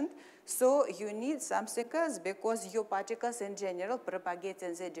mentioned, so you need something else because your particles in general propagate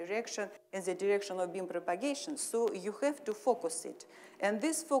in the direction of beam propagation. So you have to focus it. And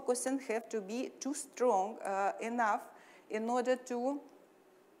this focusing have to be too strong enough in order to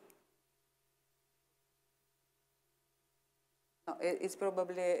it's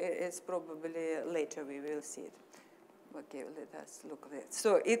probably later we will see it. Okay, let us look at it.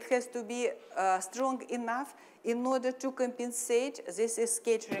 So it has to be strong enough in order to compensate these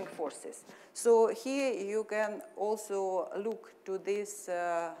scattering forces. So here you can also look to this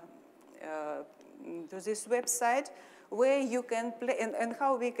website where you can play and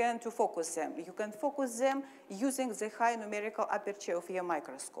how we can to focus them. You can focus them using the high numerical aperture of your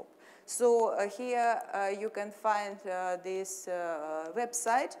microscope. So here you can find this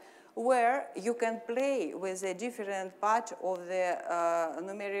website where you can play with a different part of the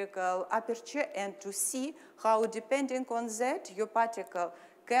numerical aperture and to see how, depending on that, your particle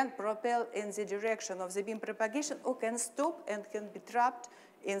can propel in the direction of the beam propagation or can stop and can be trapped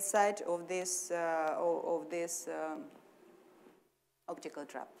inside of this optical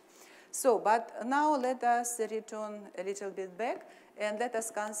trap. So, but now let us return a little bit back and let us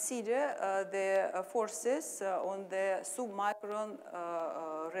consider the forces on the submicron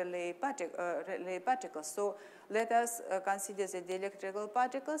relay particles. So let us consider the electrical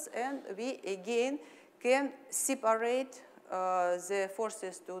particles, and we again can separate the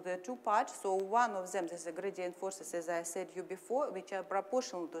forces to the two parts. So one of them is the gradient forces, as I said you before, which are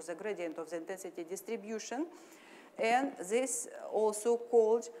proportional to the gradient of the intensity distribution. And this also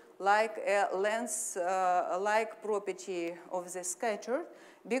called like a lens-like property of the scatter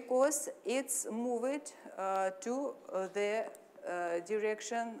because it's moved to the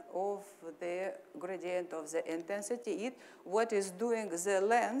direction of the gradient of the intensity. What is doing the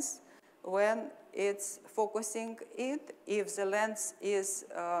lens when it's focusing it, if the lens is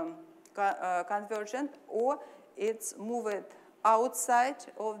convergent, or it's moved outside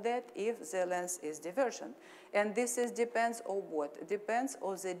of that if the lens is divergent. And this depends on what? Depends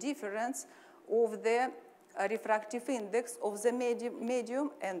on the difference of the refractive index of the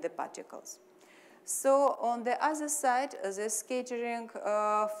medium and the particles. So on the other side, the scattering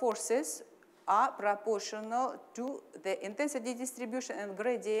forces are proportional to the intensity distribution and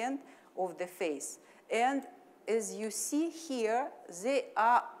gradient of the phase. And as you see here, they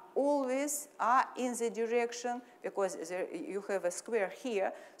are always in the direction, because you have a square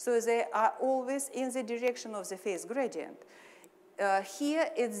here, so they are always in the direction of the phase gradient.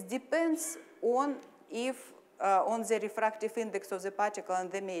 Here it depends on on the refractive index of the particle and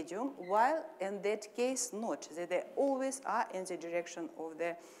the medium, while in that case not. They always are in the direction of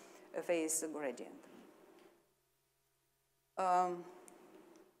the phase gradient.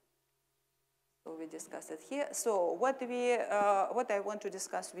 So we discussed it here. So what I want to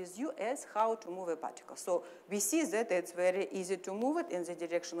discuss with you is how to move a particle. So we see that it's very easy to move it in the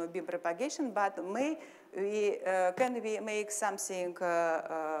direction of beam propagation, but can we make something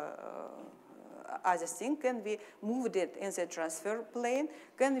other thing? Can we move it in the transfer plane?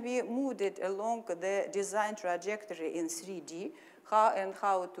 Can we move it along the design trajectory in 3D?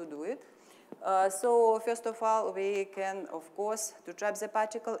 How to do it? So first of all, we can, of course, to trap the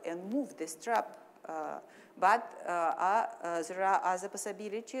particle and move this trap. But there are other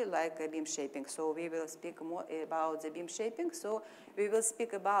possibilities like beam shaping. So we will speak more about the beam shaping. So we will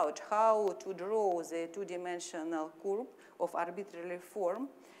speak about how to draw the two-dimensional curve of arbitrary form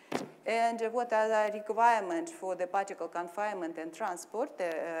and what are the requirements for the particle confinement and transport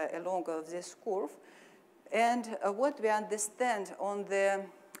along this curve, and what we understand on the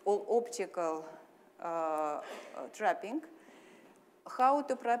optical trapping, how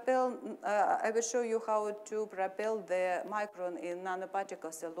to propel, I will show you how to propel the micron in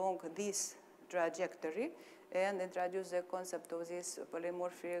nanoparticles along this trajectory and introduce the concept of this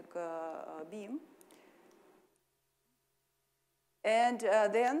polymorphic beam. And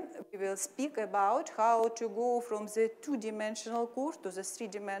then we will speak about how to go from the two-dimensional curve to the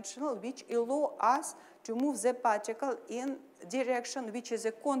three-dimensional, which allow us to move the particle in direction which is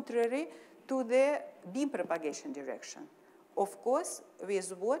contrary to the beam propagation direction. Of course,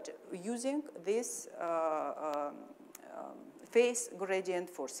 with what? Using this phase gradient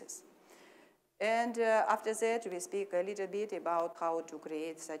forces. And after that, we speak a little bit about how to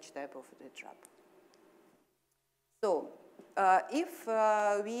create such type of the trap. So, if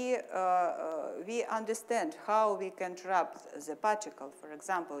we understand how we can trap the particle, for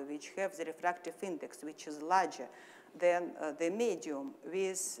example, which have the refractive index, which is larger than the medium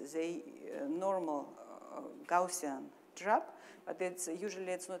with the normal Gaussian trap, but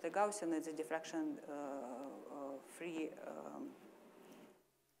usually it's not a Gaussian, it's a diffraction-free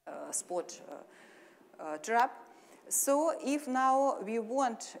spot trap. So if now we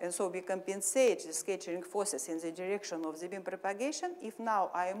want, and so we compensate the scattering forces in the direction of the beam propagation, if now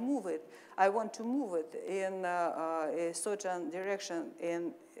I want to move it in a certain direction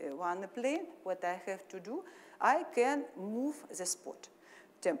in one plane, what I have to do, I can move the spot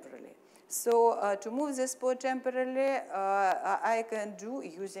temporarily. So to move the spot temporarily, I can do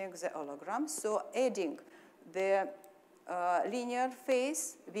using the hologram. So adding the linear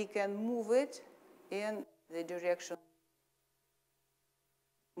phase, we can move it in the direction,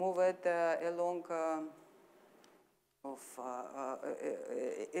 move it along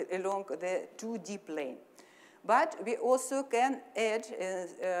the 2D plane. But we also can add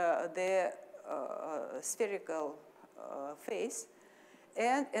the spherical phase,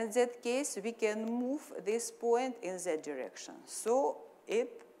 and in that case, we can move this point in that direction. So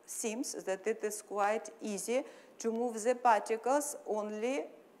it seems that it is quite easy to move the particles only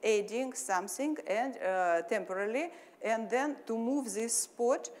adding something and temporarily, and then to move this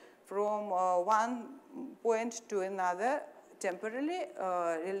spot from one point to another temporarily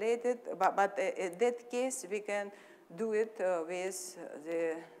related. But in that case, we can do it with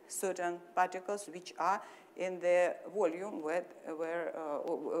the certain particles which are in the volume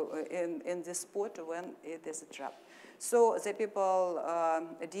in the spot when it is a trap. So the people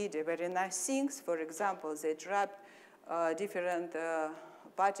did very nice things. For example, they trapped different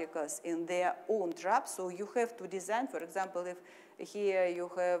particles in their own trap. So you have to design, for example, if here you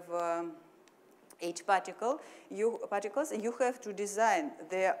have 8 particles, you have to design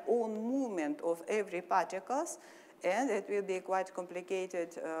their own movement of every particles, and it will be quite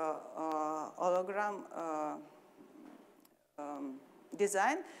complicated hologram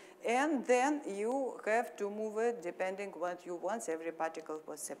design. And then you have to move it depending what you want. Every particle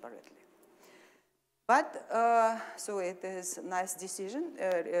was separately. But so it is a nice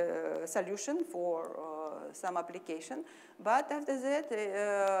solution for some application. But after that,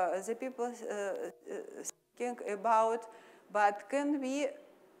 the people think about, but can we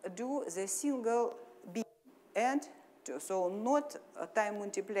do the single beam and so not time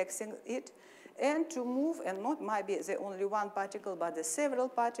multiplexing it, and to move and not maybe the only one particle, but the several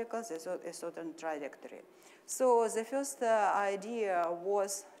particles, a certain trajectory. So the first idea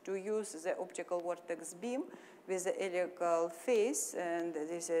was to use the optical vortex beam with the helical phase, and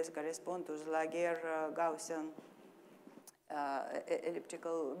this corresponds to the Laguerre-Gaussian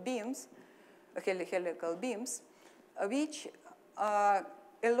elliptical beams, helical beams, which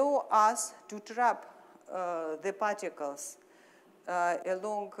allow us to trap the particles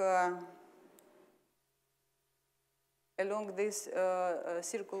along this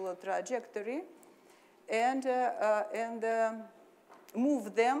circular trajectory and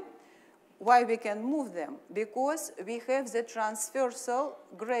move them. Why we can move them? Because we have the transversal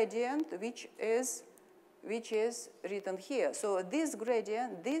gradient, which is written here. So this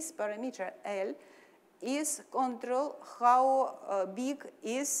gradient, this parameter L, is control how big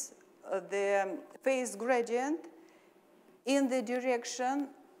is the phase gradient in the direction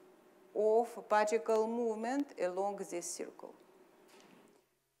of particle movement along this circle.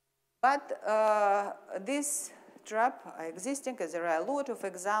 But this trap are existing, as there are a lot of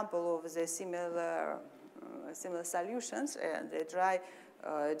examples of the similar solutions, and they try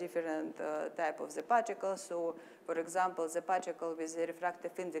different type of the particles. So, for example, the particle with the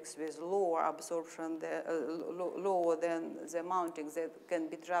refractive index with lower absorption, lower than the mounting, that can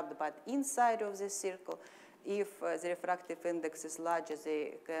be trapped, but inside of the circle. If the refractive index is larger,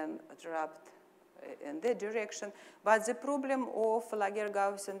 they can trap in that direction. But the problem of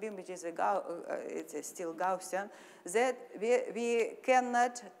Laguerre-Gaussian beam, which is it's still Gaussian, that we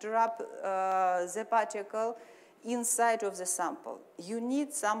cannot trap the particle inside of the sample. You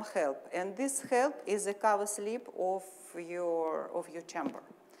need some help, and this help is a cover slip of your chamber.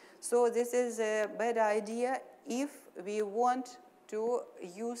 So this is a bad idea if we want to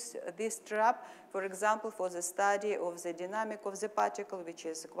use this trap, for example, for the study of the dynamic of the particle, which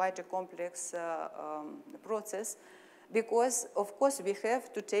is quite a complex process, because, of course, we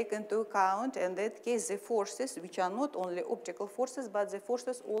have to take into account, in that case, the forces, which are not only optical forces, but the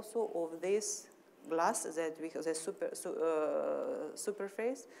forces also of this glass that we have, the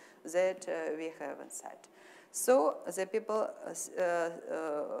superface that we have inside. So the people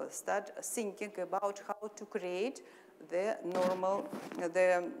start thinking about how to create the normal,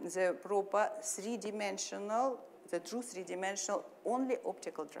 the proper three-dimensional, the true three-dimensional only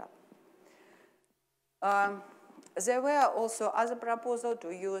optical trap. There were also other proposals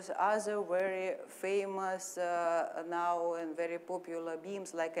to use other very famous now and very popular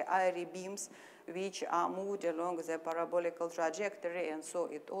beams like IRI beams, which are moved along the parabolical trajectory, and so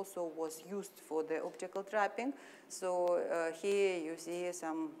it also was used for the optical trapping. So here you see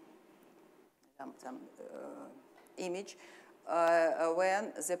some image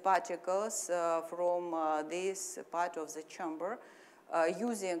when the particles from this part of the chamber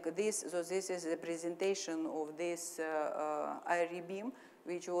using this, so this is the presentation of this IRI beam,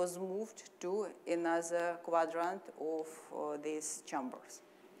 which was moved to another quadrant of these chambers.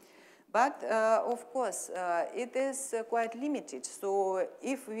 But of course, it is quite limited. So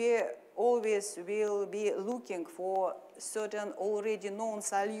if we always will be looking for certain already known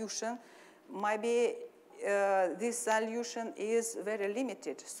solution, maybe this solution is very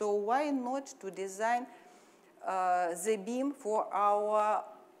limited. So why not to design the beam for our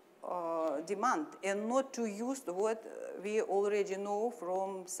demand and not to use what we already know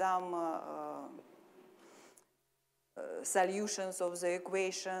from some solutions of the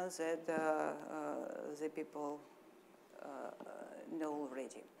equations that the people know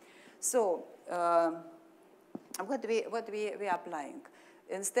already. So what we are applying,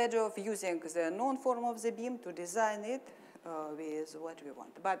 instead of using the known form of the beam to design it with what we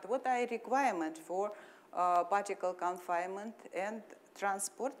want. But what are requirements for particle confinement and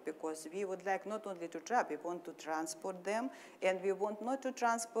transport, because we would like not only to trap, we want to transport them, and we want not to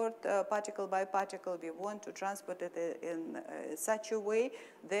transport particle by particle, we want to transport it in such a way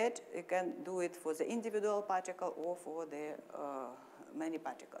that you can do it for the individual particle or for the many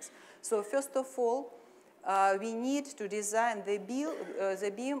particles. So first of all, we need to design the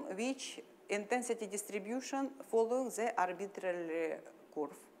beam which intensity distribution follows the arbitrary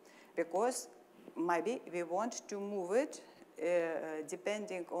curve, because maybe we want to move it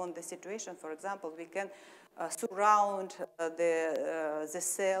depending on the situation. For example, we can surround the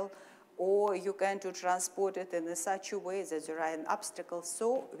cell, or you can to transport it in such a way that there are an obstacle.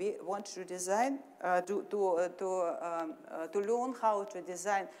 So we want to design, to learn how to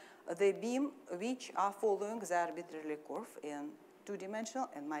design the beam which are following the arbitrary curve in two-dimensional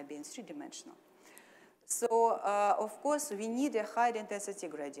and might be in three-dimensional. So, of course, we need a high intensity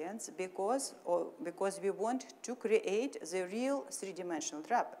gradients because we want to create the real three-dimensional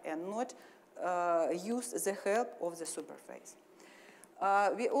trap and not use the help of the superface.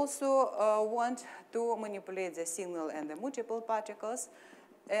 We also want to manipulate the signal and the multiple particles,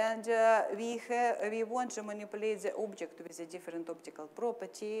 and we want to manipulate the object with a different optical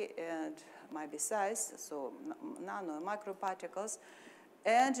property and maybe size, so nano and micro particles.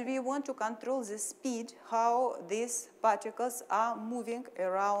 And we want to control the speed, how these particles are moving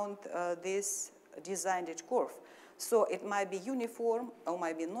around this designed curve. So it might be uniform or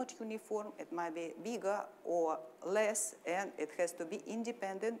might be not uniform, it might be bigger or less, and it has to be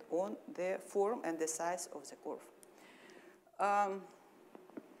independent on the form and the size of the curve.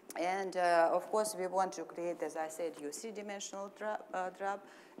 Of course, we want to create, as I said, a three-dimensional trap,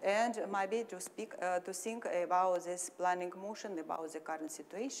 and maybe to think about this planning motion, about the current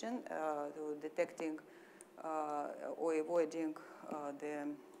situation, to detecting or avoiding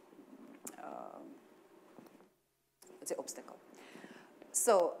the obstacle.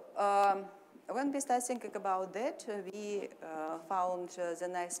 So when we start thinking about that, we found the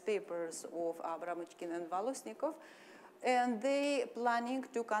nice papers of Abramochkin and Volosnikov, and they planning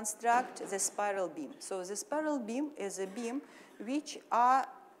to construct the spiral beam. So the spiral beam is a beam which have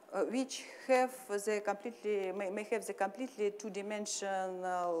the completely may have the completely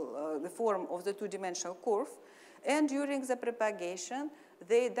two-dimensional the form of the two-dimensional curve, and during the propagation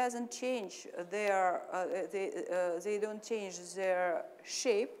they doesn't change their they don't change their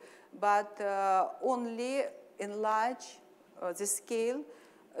shape, but only enlarge the scale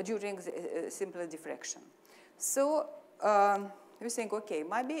during the simple diffraction. So we think, okay,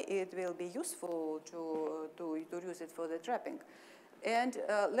 maybe it will be useful to use it for the trapping. And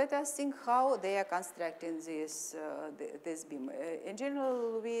let us think how they are constructing this beam. In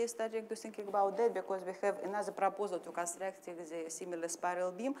general, we are starting to thinking about that because we have another proposal to construct the similar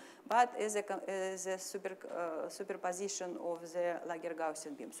spiral beam, but as a superposition of the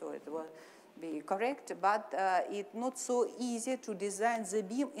Laguerre-Gaussian beam. So it will be correct, but it's not so easy to design the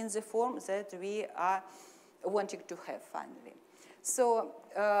beam in the form that we are wanting to have finally. So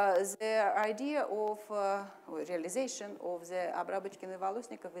the idea of realization of the Abrabochkin and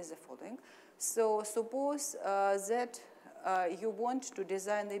Volosnikov is the following. So suppose that you want to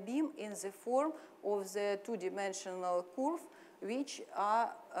design a beam in the form of the two-dimensional curve, which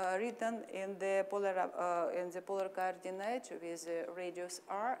are written in the polar coordinate with the radius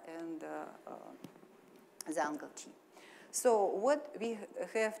r and the angle t. So what we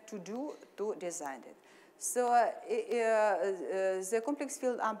have to do to design it? So the complex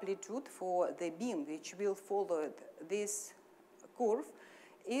field amplitude for the beam which will follow this curve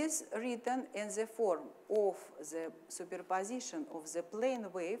is written in the form of the superposition of the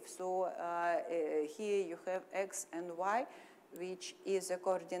plane wave. So here you have x and y, which is the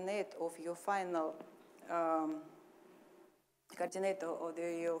coordinate of your final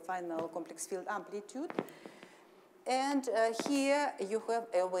your final complex field amplitude. And here you have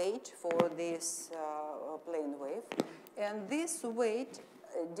a weight for this plane wave. And this weight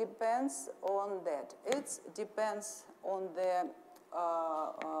depends on that. It depends on the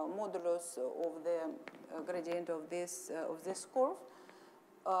modulus of the gradient of this curve.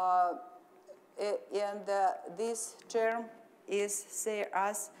 And this term is say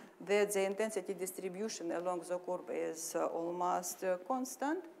as that the intensity distribution along the curve is almost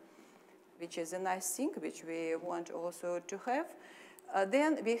constant, which is a nice thing, which we want also to have.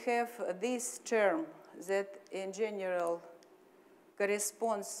 Then we have this term that in general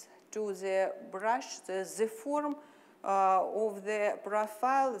corresponds to the brush, the form of the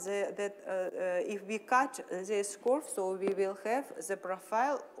profile that if we cut this curve, so we will have the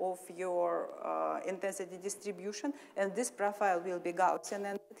profile of your intensity distribution, and this profile will be Gaussian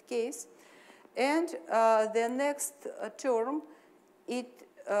in that case. And the next term, it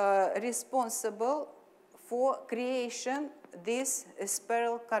responsible for creation these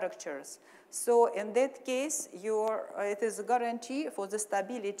spiral characters. So in that case, it is a guarantee for the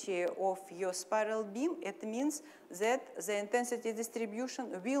stability of your spiral beam. It means that the intensity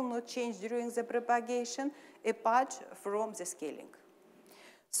distribution will not change during the propagation apart from the scaling.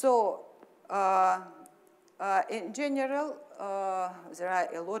 So in general, there are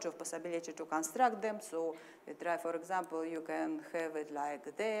a lot of possibility to construct them. So we try, for example, you can have it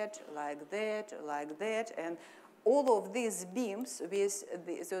like that, like that, like that, and all of these beams with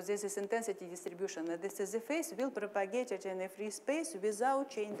so this is intensity distribution and this is the phase will propagate it in a free space without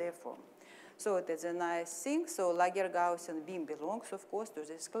changing their form. So it is a nice thing. So Laguerre-Gaussian beam belongs, of course, to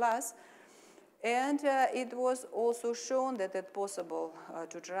this class. And it was also shown that it's possible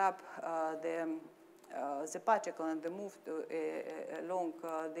to trap the particle and the move along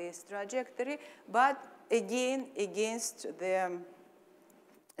this trajectory, but again against the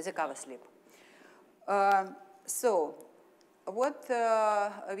cover slip. So what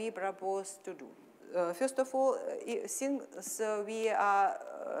we propose to do? First of all, since we are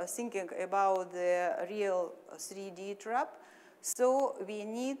thinking about the real 3D trap, so we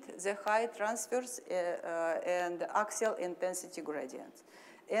need the high transverse and axial intensity gradients.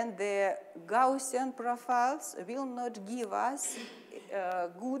 And the Gaussian profiles will not give us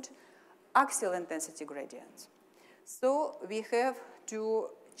good axial intensity gradients. So we have to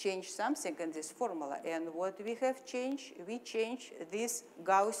change something in this formula. And what we have changed, we change this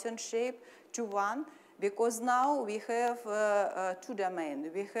Gaussian shape to 1, because now we have two domains.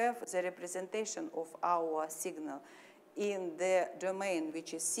 We have the representation of our signal in the domain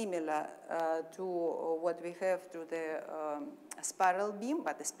which is similar to what we have to the spiral beam,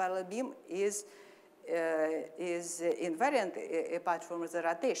 but the spiral beam is invariant apart from the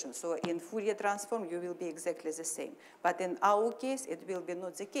rotation. So in Fourier transform, you will be exactly the same. But in our case, it will be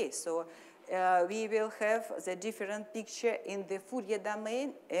not the case. So we will have the different picture in the Fourier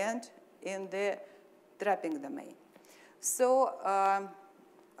domain and in the trapping domain. So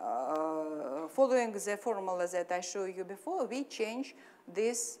following the formula that I showed you before, we change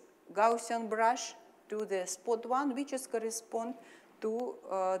this Gaussian brush to the spot 1, which is correspond to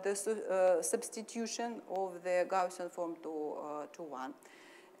the substitution of the Gaussian form to 1.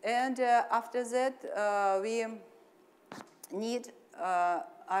 And after that, we need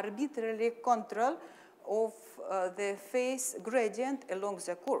arbitrary control of the phase gradient along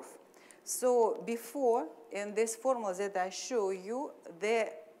the curve. So before, in this formula that I show you, the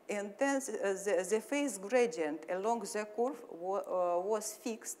phase gradient along the curve was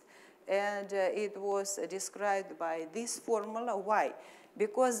fixed, and it was described by this formula. Why?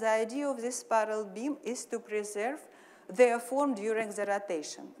 Because the idea of this spiral beam is to preserve their form during the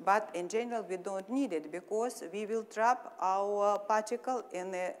rotation. But in general, we don't need it because we will trap our particle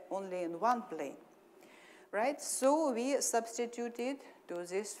only in one plane. Right? So we substituted to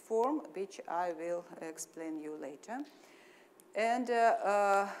this form, which I will explain you later. And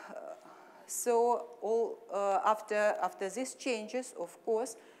so after these changes, of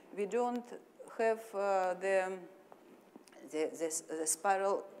course, we don't have the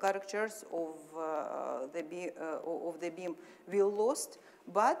spiral characters of the beam will lost,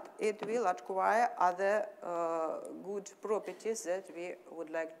 but it will acquire other good properties that we would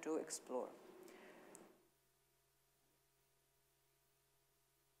like to explore.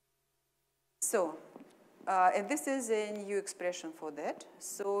 So, and this is a new expression for that.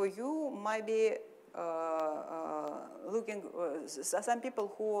 So you might be looking, some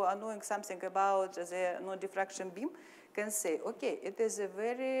people who are knowing something about the non-diffraction beam can say, okay, it is a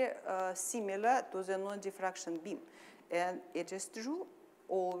very similar to the non-diffraction beam. And it is true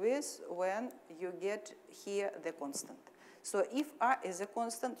always when you get here the constant. So if R is a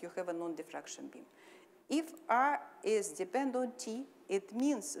constant, you have a non-diffraction beam. If R is dependent on T, it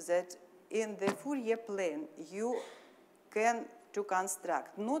means that in the Fourier plane, you can to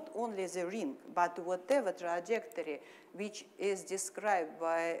construct not only the ring, but whatever trajectory which is described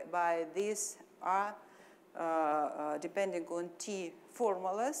by these R depending on T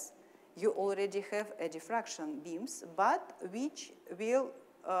formulas, you already have a diffraction beams, but which will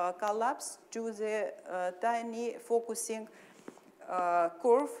collapse to the tiny focusing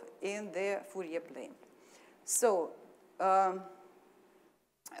curve in the Fourier plane. So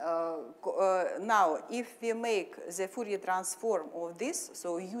now, if we make the Fourier transform of this,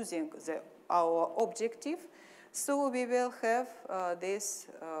 so using our objective, so we will have this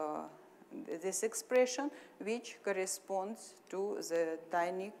expression which corresponds to the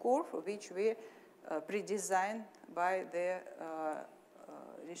tiny curve which we pre-designed by the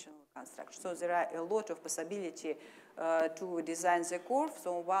additional construction. So there are a lot of possibility to design the curve.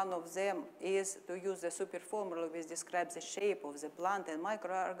 So one of them is to use the super formula which describes the shape of the plant and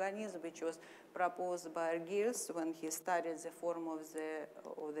microorganism, which was proposed by Gilles when he studied the form of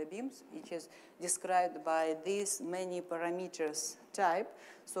the beams, which is described by these many parameters type.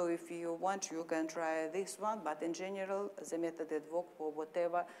 So if you want, you can try this one, but in general, the method would work for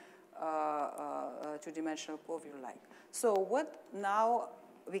whatever two-dimensional curve you like. So what now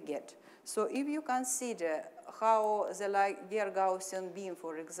we get? So if you consider how the Gaussian beam,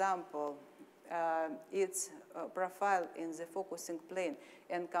 for example, its profile in the focusing plane,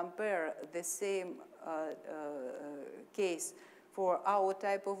 and compare the same case for our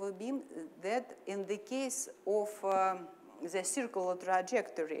type of a beam, that in the case of the circular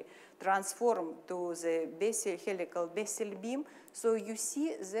trajectory transformed to the helical Bessel beam, so you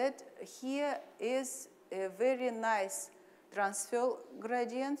see that here is a very nice transfer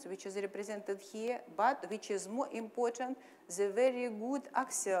gradient, which is represented here, but which is more important, the very good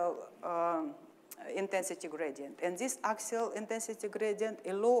axial intensity gradient. And this axial intensity gradient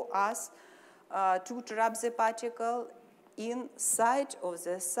allows us to trap the particle inside of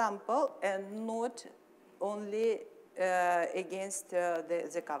the sample and not only against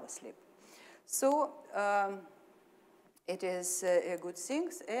the cover slip. So it is a good thing.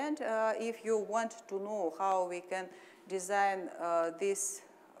 And if you want to know how we can design this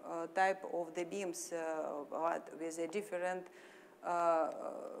type of the beams with a different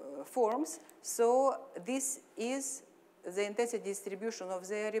forms. So this is the intensity distribution of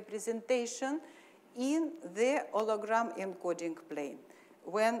the representation in the hologram encoding plane.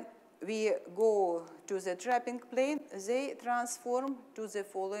 When we go to the trapping plane, they transform to the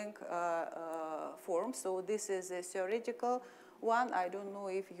following form. So this is a theoretical one. I don't know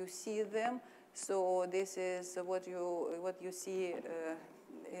if you see them. So this is what you see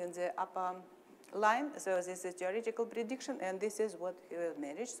in the upper line. So this is theoretical prediction, and this is what we will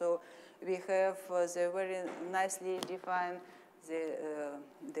manage. So we have the very nicely defined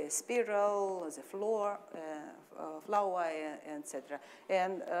the spiral, the flower, etc.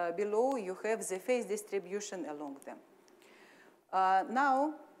 And below you have the phase distribution along them.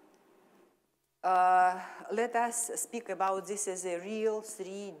 Now, let us speak about this as a real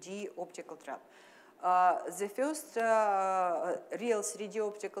 3D optical trap. The first real 3D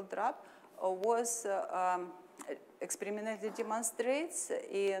optical trap was experimentally demonstrated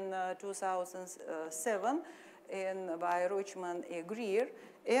in 2007 by Rochman and Greer,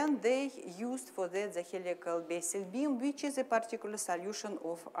 and they used for that the helical Bessel beam, which is a particular solution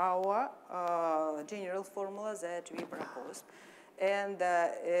of our general formula that we proposed. And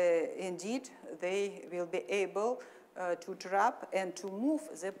indeed, they will be able to trap and to move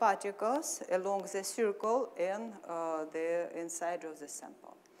the particles along the circle and the inside of the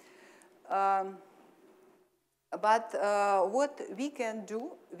sample. But what we can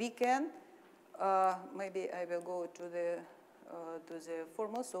do, we can, maybe I will go to the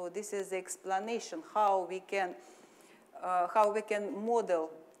formula. So this is the explanation how we can how we can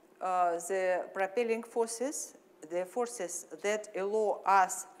model the propelling forces, the forces that allow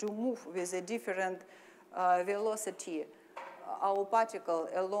us to move with a different velocity our particle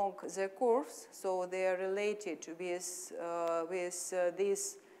along the curves, so they are related with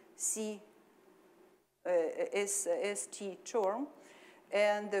this ST term,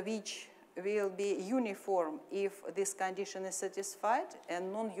 and which will be uniform if this condition is satisfied,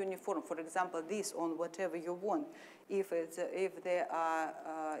 and non-uniform, for example, this on whatever you want, if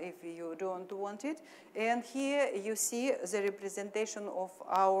you don't want it. And here you see the representation of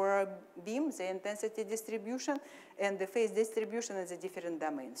our beam, the intensity distribution, and the phase distribution is a different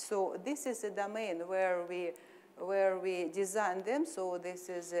domain. So this is a domain where we design them. So this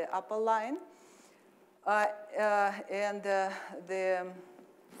is the upper line, and the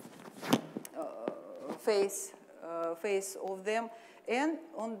phase of them, and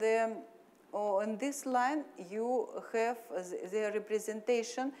on this line you have the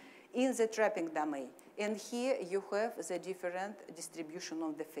representation in the trapping domain, and here you have the different distribution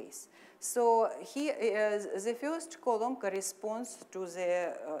of the phase. So here the first column corresponds to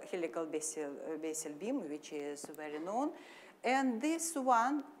the helical basal beam, which is very known, and this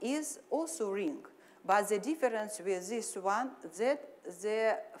one is also ring. But the difference with this one that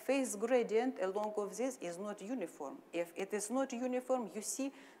the phase gradient along of this is not uniform. If it is not uniform, you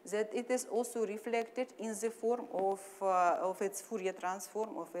see that it is also reflected in the form of its Fourier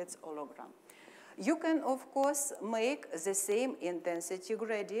transform of its hologram. You can, of course, make the same intensity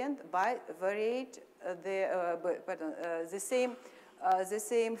gradient by varying the same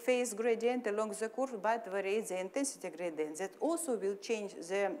phase gradient along the curve, but vary the intensity gradient. That also will change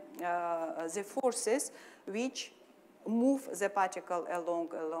the forces which move the particle along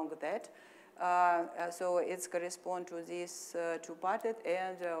that. So it's correspond to these two parted,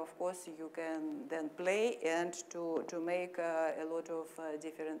 and of course you can then play and to make a lot of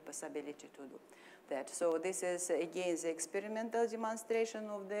different possibility to do that. So this is again the experimental demonstration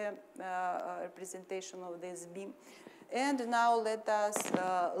of the representation of this beam. And now let us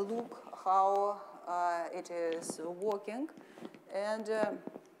look how it is working. And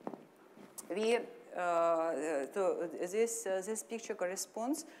so this picture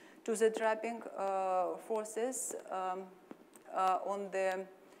corresponds to the trapping forces on the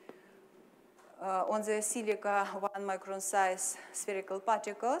silica 1 micron size spherical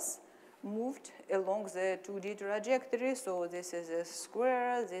particles moved along the 2D trajectory. So this is a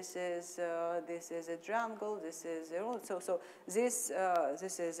square, this is a triangle, this is a round. So this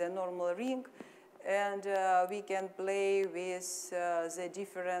is a normal ring, and we can play with the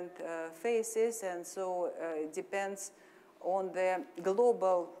different phases, and so it depends on the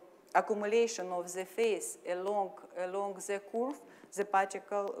global accumulation of the phase along the curve. The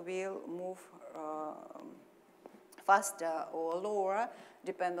particle will move faster or lower,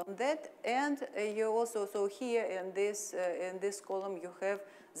 depend on that. And you also, so here in this column you have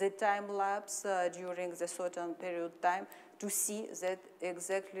the time lapse during the certain period of time to see that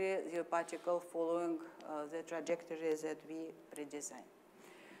exactly the particle following the trajectory that we predesigned.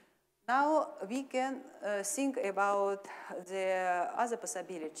 Now we can think about the other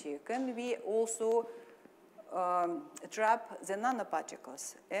possibility. Can we also trap the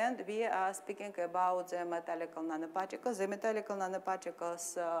nanoparticles? And we are speaking about the metallic nanoparticles. The metallic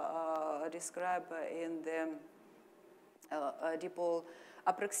nanoparticles described in the dipole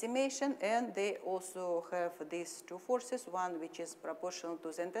approximation, and they also have these two forces, one which is proportional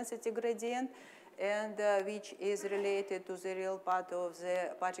to the intensity gradient, and which is related to the real part of the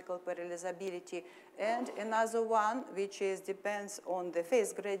particle parallelizability, and another one which depends on the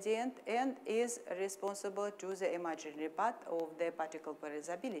phase gradient and is responsible to the imaginary part of the particle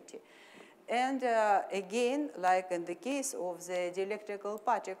parallelizability. And again, like in the case of the dielectrical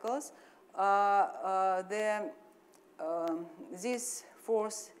particles, this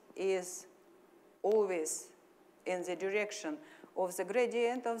force is always in the direction of the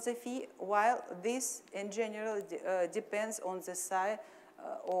gradient of the phi, while this in general depends on the psi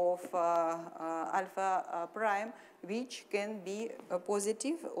of alpha prime, which can be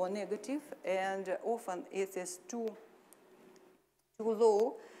positive or negative, and often it is too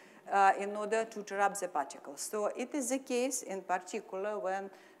low in order to trap the particles. So it is the case in particular when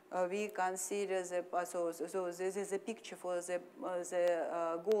we consider so this is a picture for the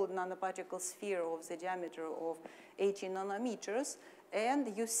gold nanoparticle sphere of the diameter of 18 nanometers,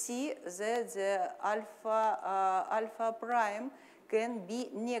 and you see that the alpha prime can be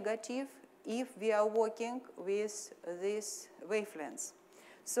negative if we are working with these wavelengths.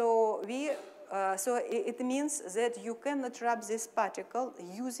 So we So it means that you cannot trap this particle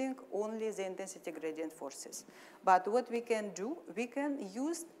using only the intensity gradient forces. But what we can do, we can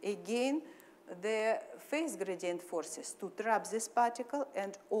use again the phase gradient forces to trap this particle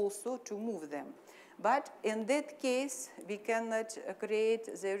and also to move them. But in that case, we cannot create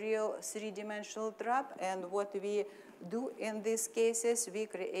the real three-dimensional trap, and what we do in these cases, we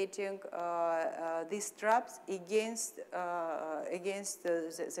creating these traps against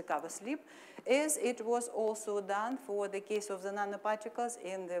the cover slip, as it was also done for the case of the nanoparticles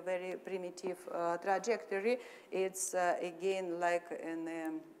in the very primitive trajectory. It's again like in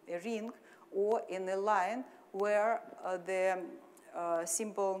a ring or in a line where the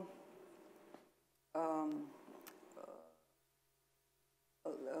simple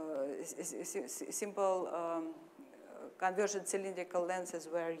convergent cylindrical lenses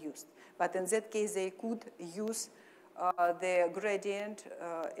were used. But in that case, they could use the gradient,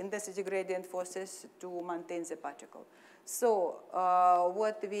 intensity gradient forces to maintain the particle. So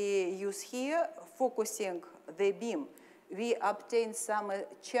what we use here, focusing the beam, we obtain some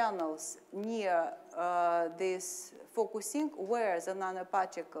channels near this focusing where the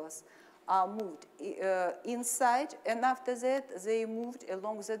nanoparticles are moved inside, and after that they moved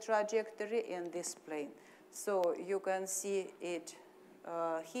along the trajectory in this plane. So you can see it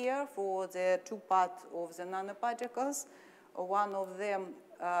here for the two parts of the nanoparticles. One of them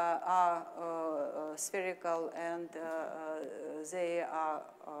are spherical and they are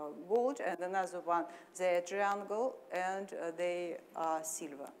gold, and another one they are triangle and they are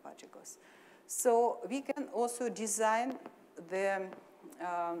silver particles. So we can also design the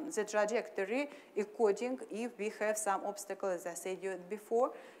trajectory according if we have some obstacle, as I said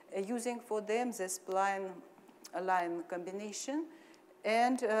before, using for them the spline-line combination.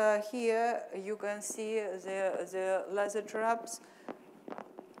 And here you can see the laser traps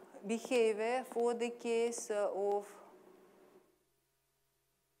behavior for the case of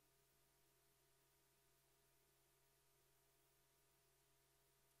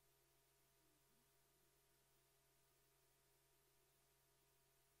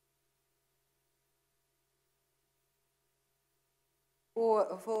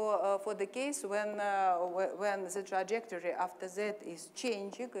for the case when the trajectory after that is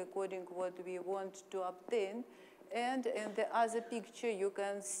changing according to what we want to obtain. And in the other picture, you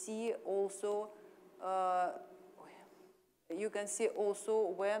can see also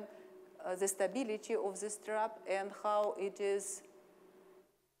when the stability of the strap and how it is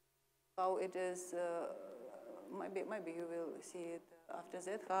maybe you will see it after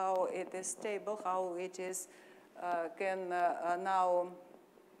that, how it is stable, how it is can now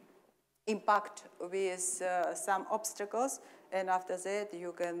impact with some obstacles, and after that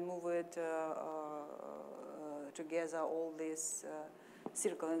you can move it together all this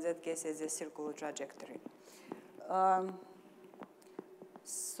circle. In that case, it's a circular trajectory.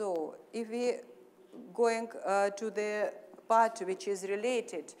 So if we going to the part which is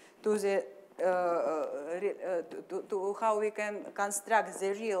related to the to how we can construct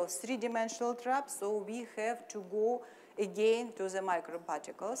the real three-dimensional trap, so we have to go again to the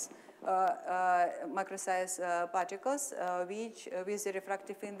microparticles, micro-size particles, which with a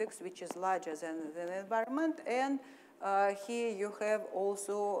refractive index which is larger than the environment. And here you have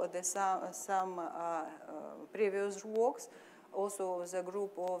also the some previous works, also the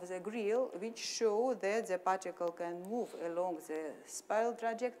group of the grill, which show that the particle can move along the spiral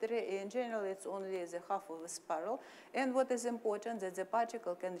trajectory. In general, it's only the half of the spiral. And what is important, that the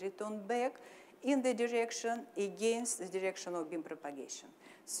particle can return back in the direction against the direction of beam propagation.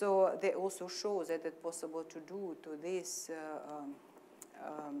 So they also show that it's possible to do to these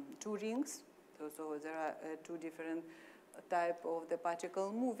two rings. So there are two different type of the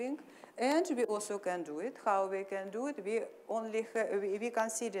particle moving, and we also can do it. How we can do it? We only we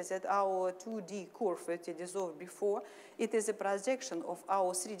consider that our 2D curve that we dissolved before, it is a projection of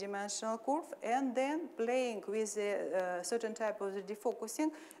our three-dimensional curve, and then playing with a certain type of the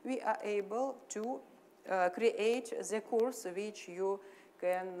defocusing, we are able to create the curves which you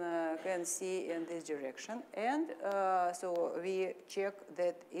can see in this direction. And so we check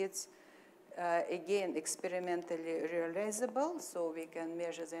that it's again experimentally realizable, so we can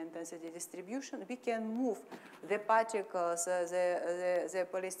measure the intensity distribution. We can move the particles, the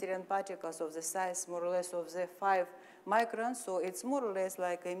polystyrene particles of the size more or less of the 5 microns, so it's more or less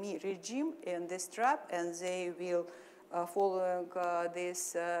like a regime in this trap, and they will follow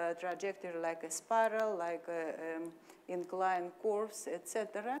this trajectory like a spiral, like inclined curves,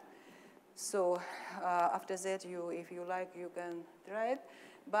 etc. So after that, if you like, you can try it.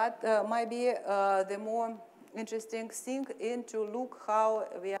 But maybe the more interesting thing in to look how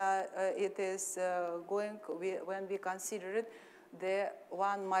it is going when we consider the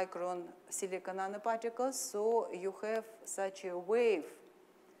 1 micron silicon nanoparticles. So you have such a wave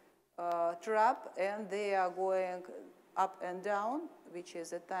trap, and they are going up and down, which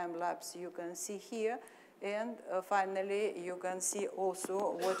is a time lapse you can see here. And finally, you can see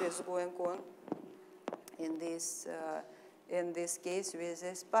also what is going on in this case with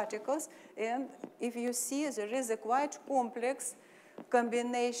these particles. And if you see, there is a quite complex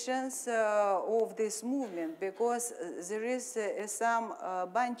combinations of this movement, because there is some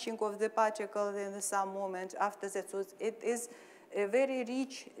bunching of the particles in some moment after that. So it is a very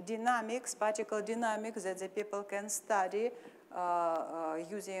rich dynamics, particle dynamics, that the people can study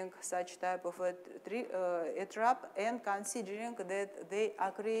using such type of a trap, and considering that they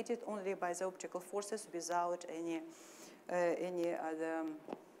are created only by the optical forces without any other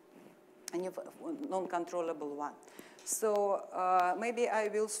non-controllable one. So maybe I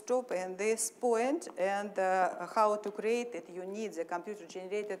will stop at this point, and how to create it. You need the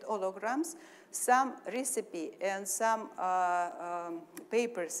computer-generated holograms, some recipe, and some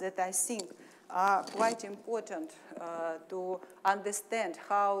papers that I think are quite important to understand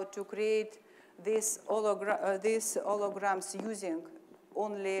how to create these holograms using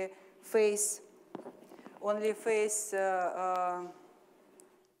only phase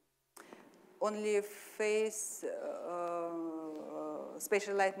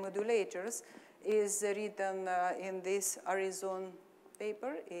spatial light modulators, is written in this Arizona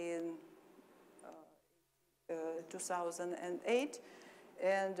paper in 2008.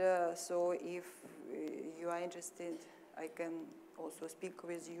 And so if you are interested, I can also speak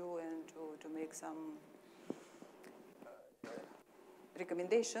with you and to make some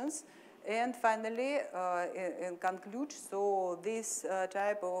recommendations. And finally, in conclude, so this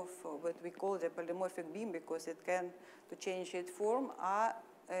type of what we call the polymorphic beam, because it can to change its form, are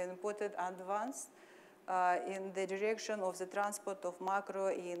an important advance in the direction of the transport of macro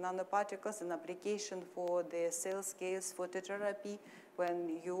in nanoparticles, and application for the cell scales phototherapy,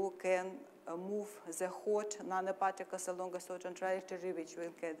 when you can move the hot nanoparticles along a certain trajectory, which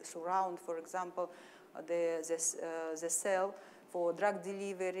will surround, for example, the cell for drug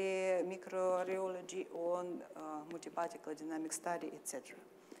delivery, microarchaeology, on multiparticle dynamic study, etc.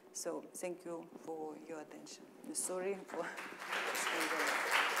 So thank you for your attention. Sorry for